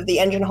hit the end of the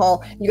engine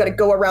hall. You got to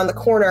go around the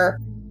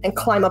corner and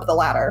climb up the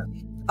ladder.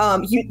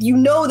 You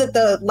know that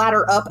the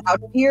ladder up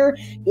out of here,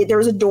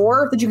 there's a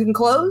door that you can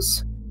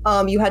close.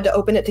 You had to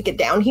open it to get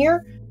down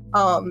here.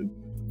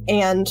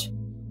 And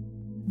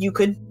you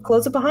could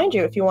close it behind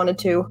you if you wanted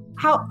to.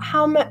 How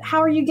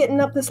are you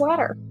getting up this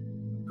ladder?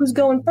 Who's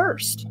going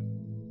first?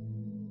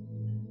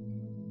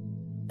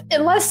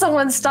 Unless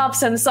someone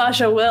stops him,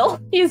 Sasha will.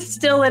 He's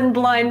still in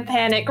blind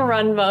panic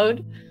run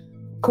mode.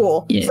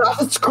 Cool. Yeah.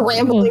 Sasha's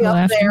scrambling We'll go up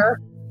after.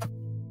 there.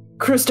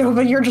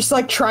 Kristova, you're just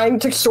like trying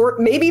to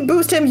maybe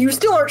boost him. You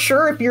still aren't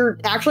sure if you're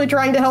actually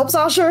trying to help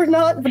Sasha or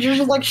not, but you're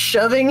just like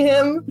shoving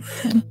him.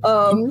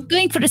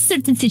 Going for a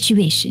certain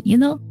situation, you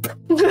know?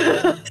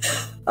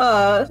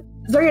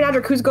 Zarya and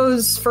Adric, who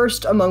goes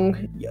first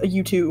among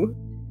you two?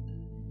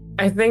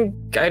 I think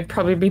I'd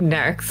probably be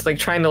next, like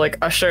trying to like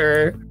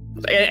usher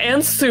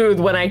and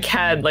soothe when I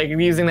can, like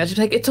using that to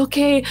like, it's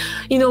okay,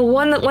 you know,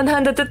 one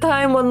hand at a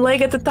time, one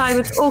leg at a time,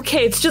 it's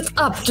okay, it's just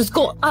up, just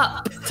go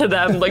up to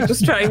them, like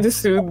just trying to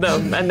soothe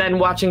them, and then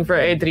watching for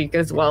Edric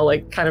as well,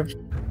 like kind of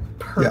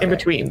in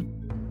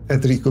between.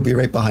 Edric will be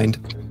right behind.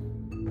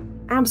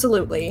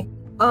 Absolutely.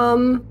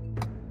 After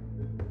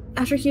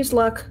Hugh's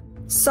luck,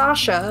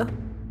 Sasha,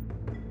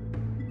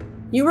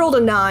 you rolled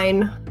a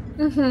 9.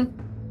 Mm-hmm.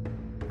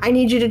 I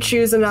need you to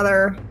choose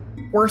another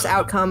worse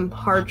outcome,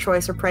 hard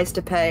choice, or price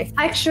to pay.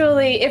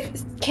 Actually,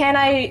 is it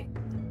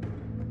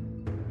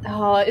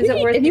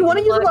worth If you want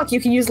to use luck, you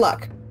can use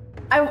luck.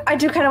 I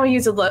do kind of want to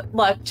use a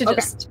luck to Okay.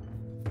 just.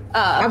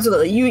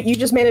 Absolutely. You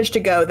just managed to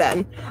go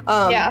then.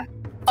 Yeah.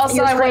 Also,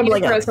 you're I want you to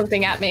scrambling throw up.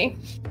 something at me.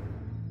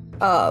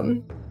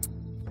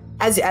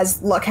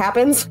 As luck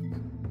happens.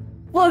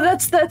 Well,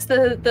 that's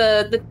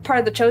the part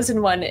of the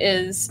chosen one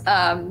is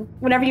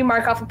whenever you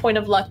mark off a point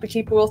of luck, the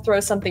keeper will throw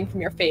something from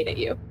your fate at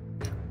you.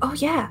 Oh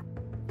yeah.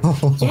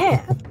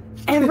 Yeah.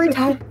 Every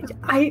time.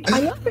 I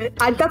love it.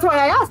 That's why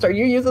I asked, are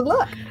you using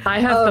luck? I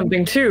have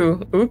something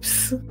too.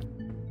 Oops.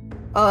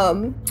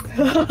 Ooh,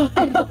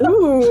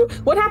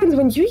 what happens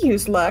when you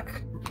use luck,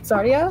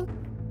 Zarya?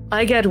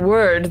 I get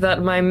word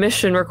that my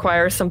mission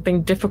requires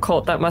something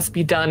difficult that must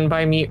be done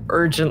by me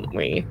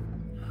urgently.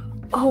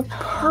 Oh,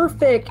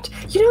 perfect.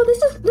 You know,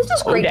 this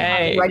is great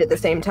happening right at the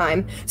same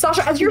time.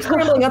 Sasha, as you're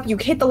scrambling up, you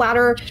hit the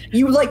ladder,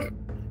 you like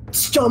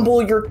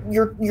stumble,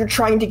 you're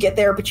trying to get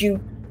there, but you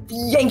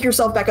yank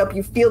yourself back up,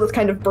 you feel this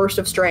kind of burst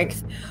of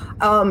strength.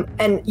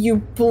 And you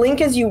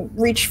blink as you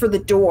reach for the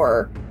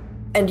door,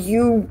 and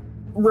you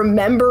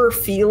remember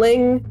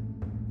feeling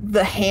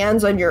the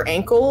hands on your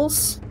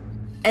ankles,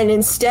 and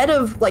instead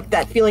of like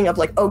that feeling of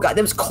like, oh god,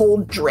 there was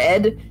cold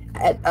dread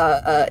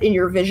in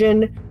your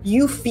vision,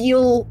 you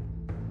feel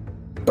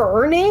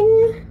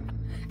burning,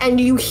 and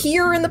you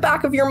hear in the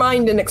back of your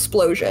mind an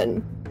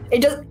explosion.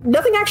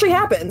 Nothing actually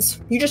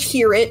happens. You just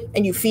hear it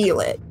and you feel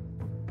it.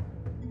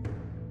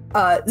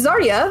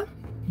 Zarya,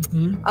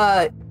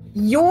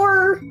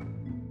 your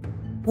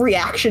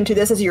reaction to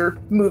this as you're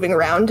moving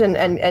around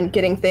and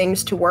getting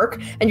things to work,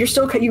 and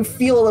you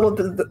feel a little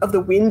bit of the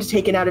wind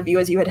taken out of you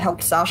as you had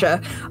helped Sasha.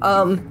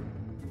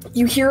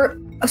 You hear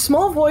a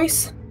small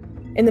voice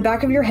in the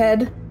back of your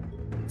head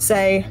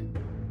say,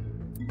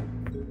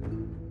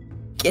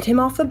 "Get him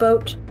off the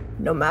boat,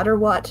 no matter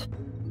what.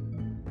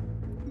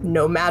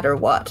 No matter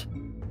what."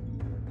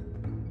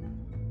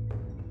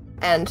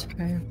 And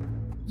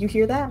you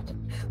hear that.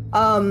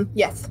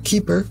 Yes.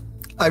 Keeper,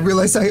 I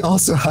realize I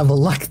also have a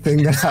luck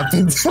thing that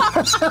happened.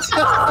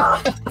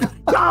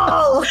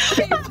 Oh!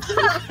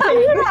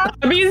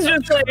 Abby's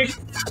just like,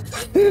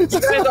 you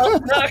guys all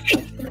suck.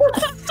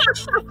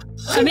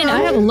 I mean,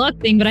 I have a luck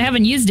thing, but I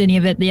haven't used any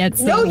of it yet.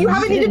 So. No, you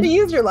haven't needed to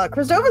use your luck.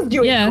 Christova's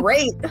doing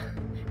great.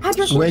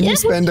 When you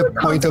spend a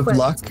point of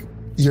luck,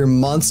 your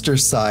monster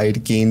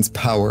side gains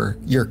power.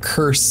 Your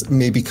curse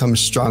may become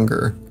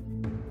stronger,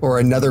 or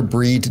another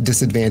breed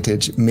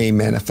disadvantage may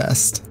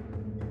manifest.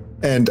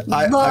 And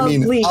I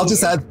mean, I'll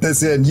just add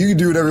this in. You can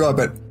do whatever you want,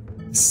 but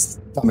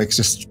stomach's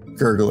just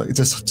gurgling,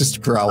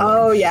 just growling.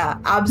 Oh yeah,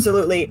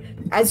 absolutely.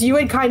 As you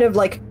had kind of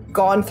like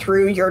gone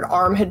through, your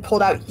arm had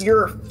pulled out,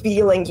 you're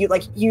feeling, you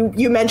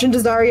mentioned to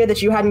Zarya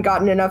that you hadn't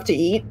gotten enough to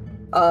eat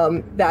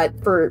that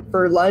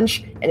for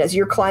lunch, and as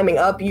you're climbing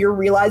up, you're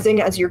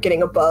realizing as you're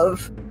getting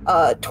above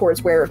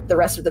towards where the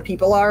rest of the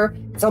people are,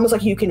 it's almost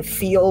like you can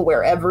feel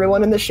where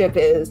everyone in the ship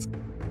is.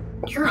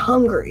 You're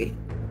hungry.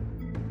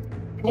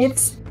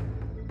 It's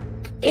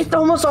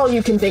almost all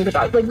you can think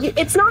about. Like,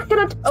 it's not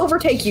gonna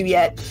overtake you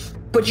yet,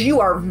 but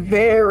you are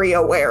very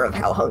aware of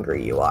how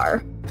hungry you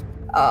are.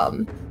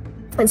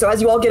 And so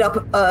as you all get up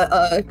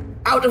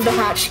out of the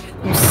hatch,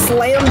 you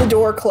slam the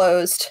door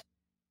closed,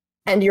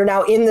 and you're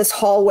now in this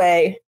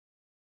hallway.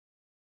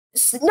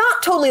 It's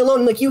not totally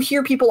alone. Like, you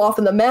hear people off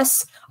in the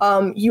mess.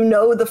 You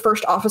know the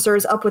first officer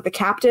is up with the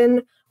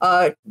captain.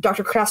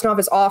 Dr. Krasnov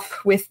is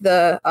off with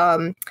the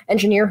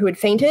engineer who had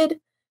fainted.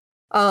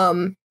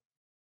 And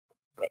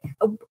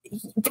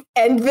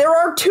there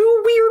are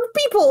two weird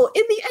people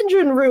in the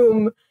engine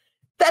room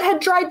that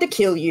had tried to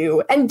kill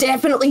you and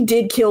definitely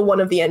did kill one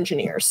of the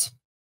engineers.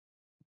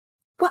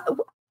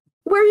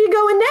 Where are you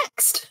going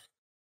next?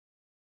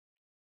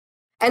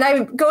 And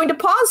I'm going to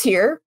pause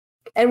here,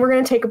 and we're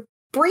going to take a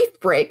brief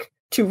break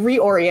to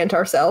reorient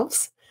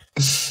ourselves,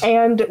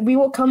 and we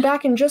will come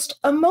back in just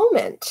a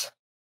moment.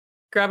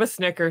 Grab a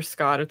Snickers,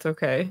 Scott. It's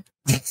okay.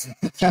 You're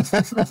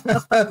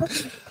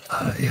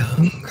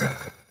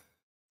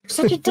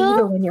such a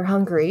diva when you're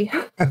hungry.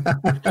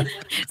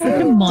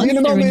 Such a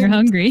monster when you're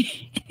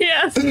hungry.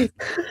 Yes.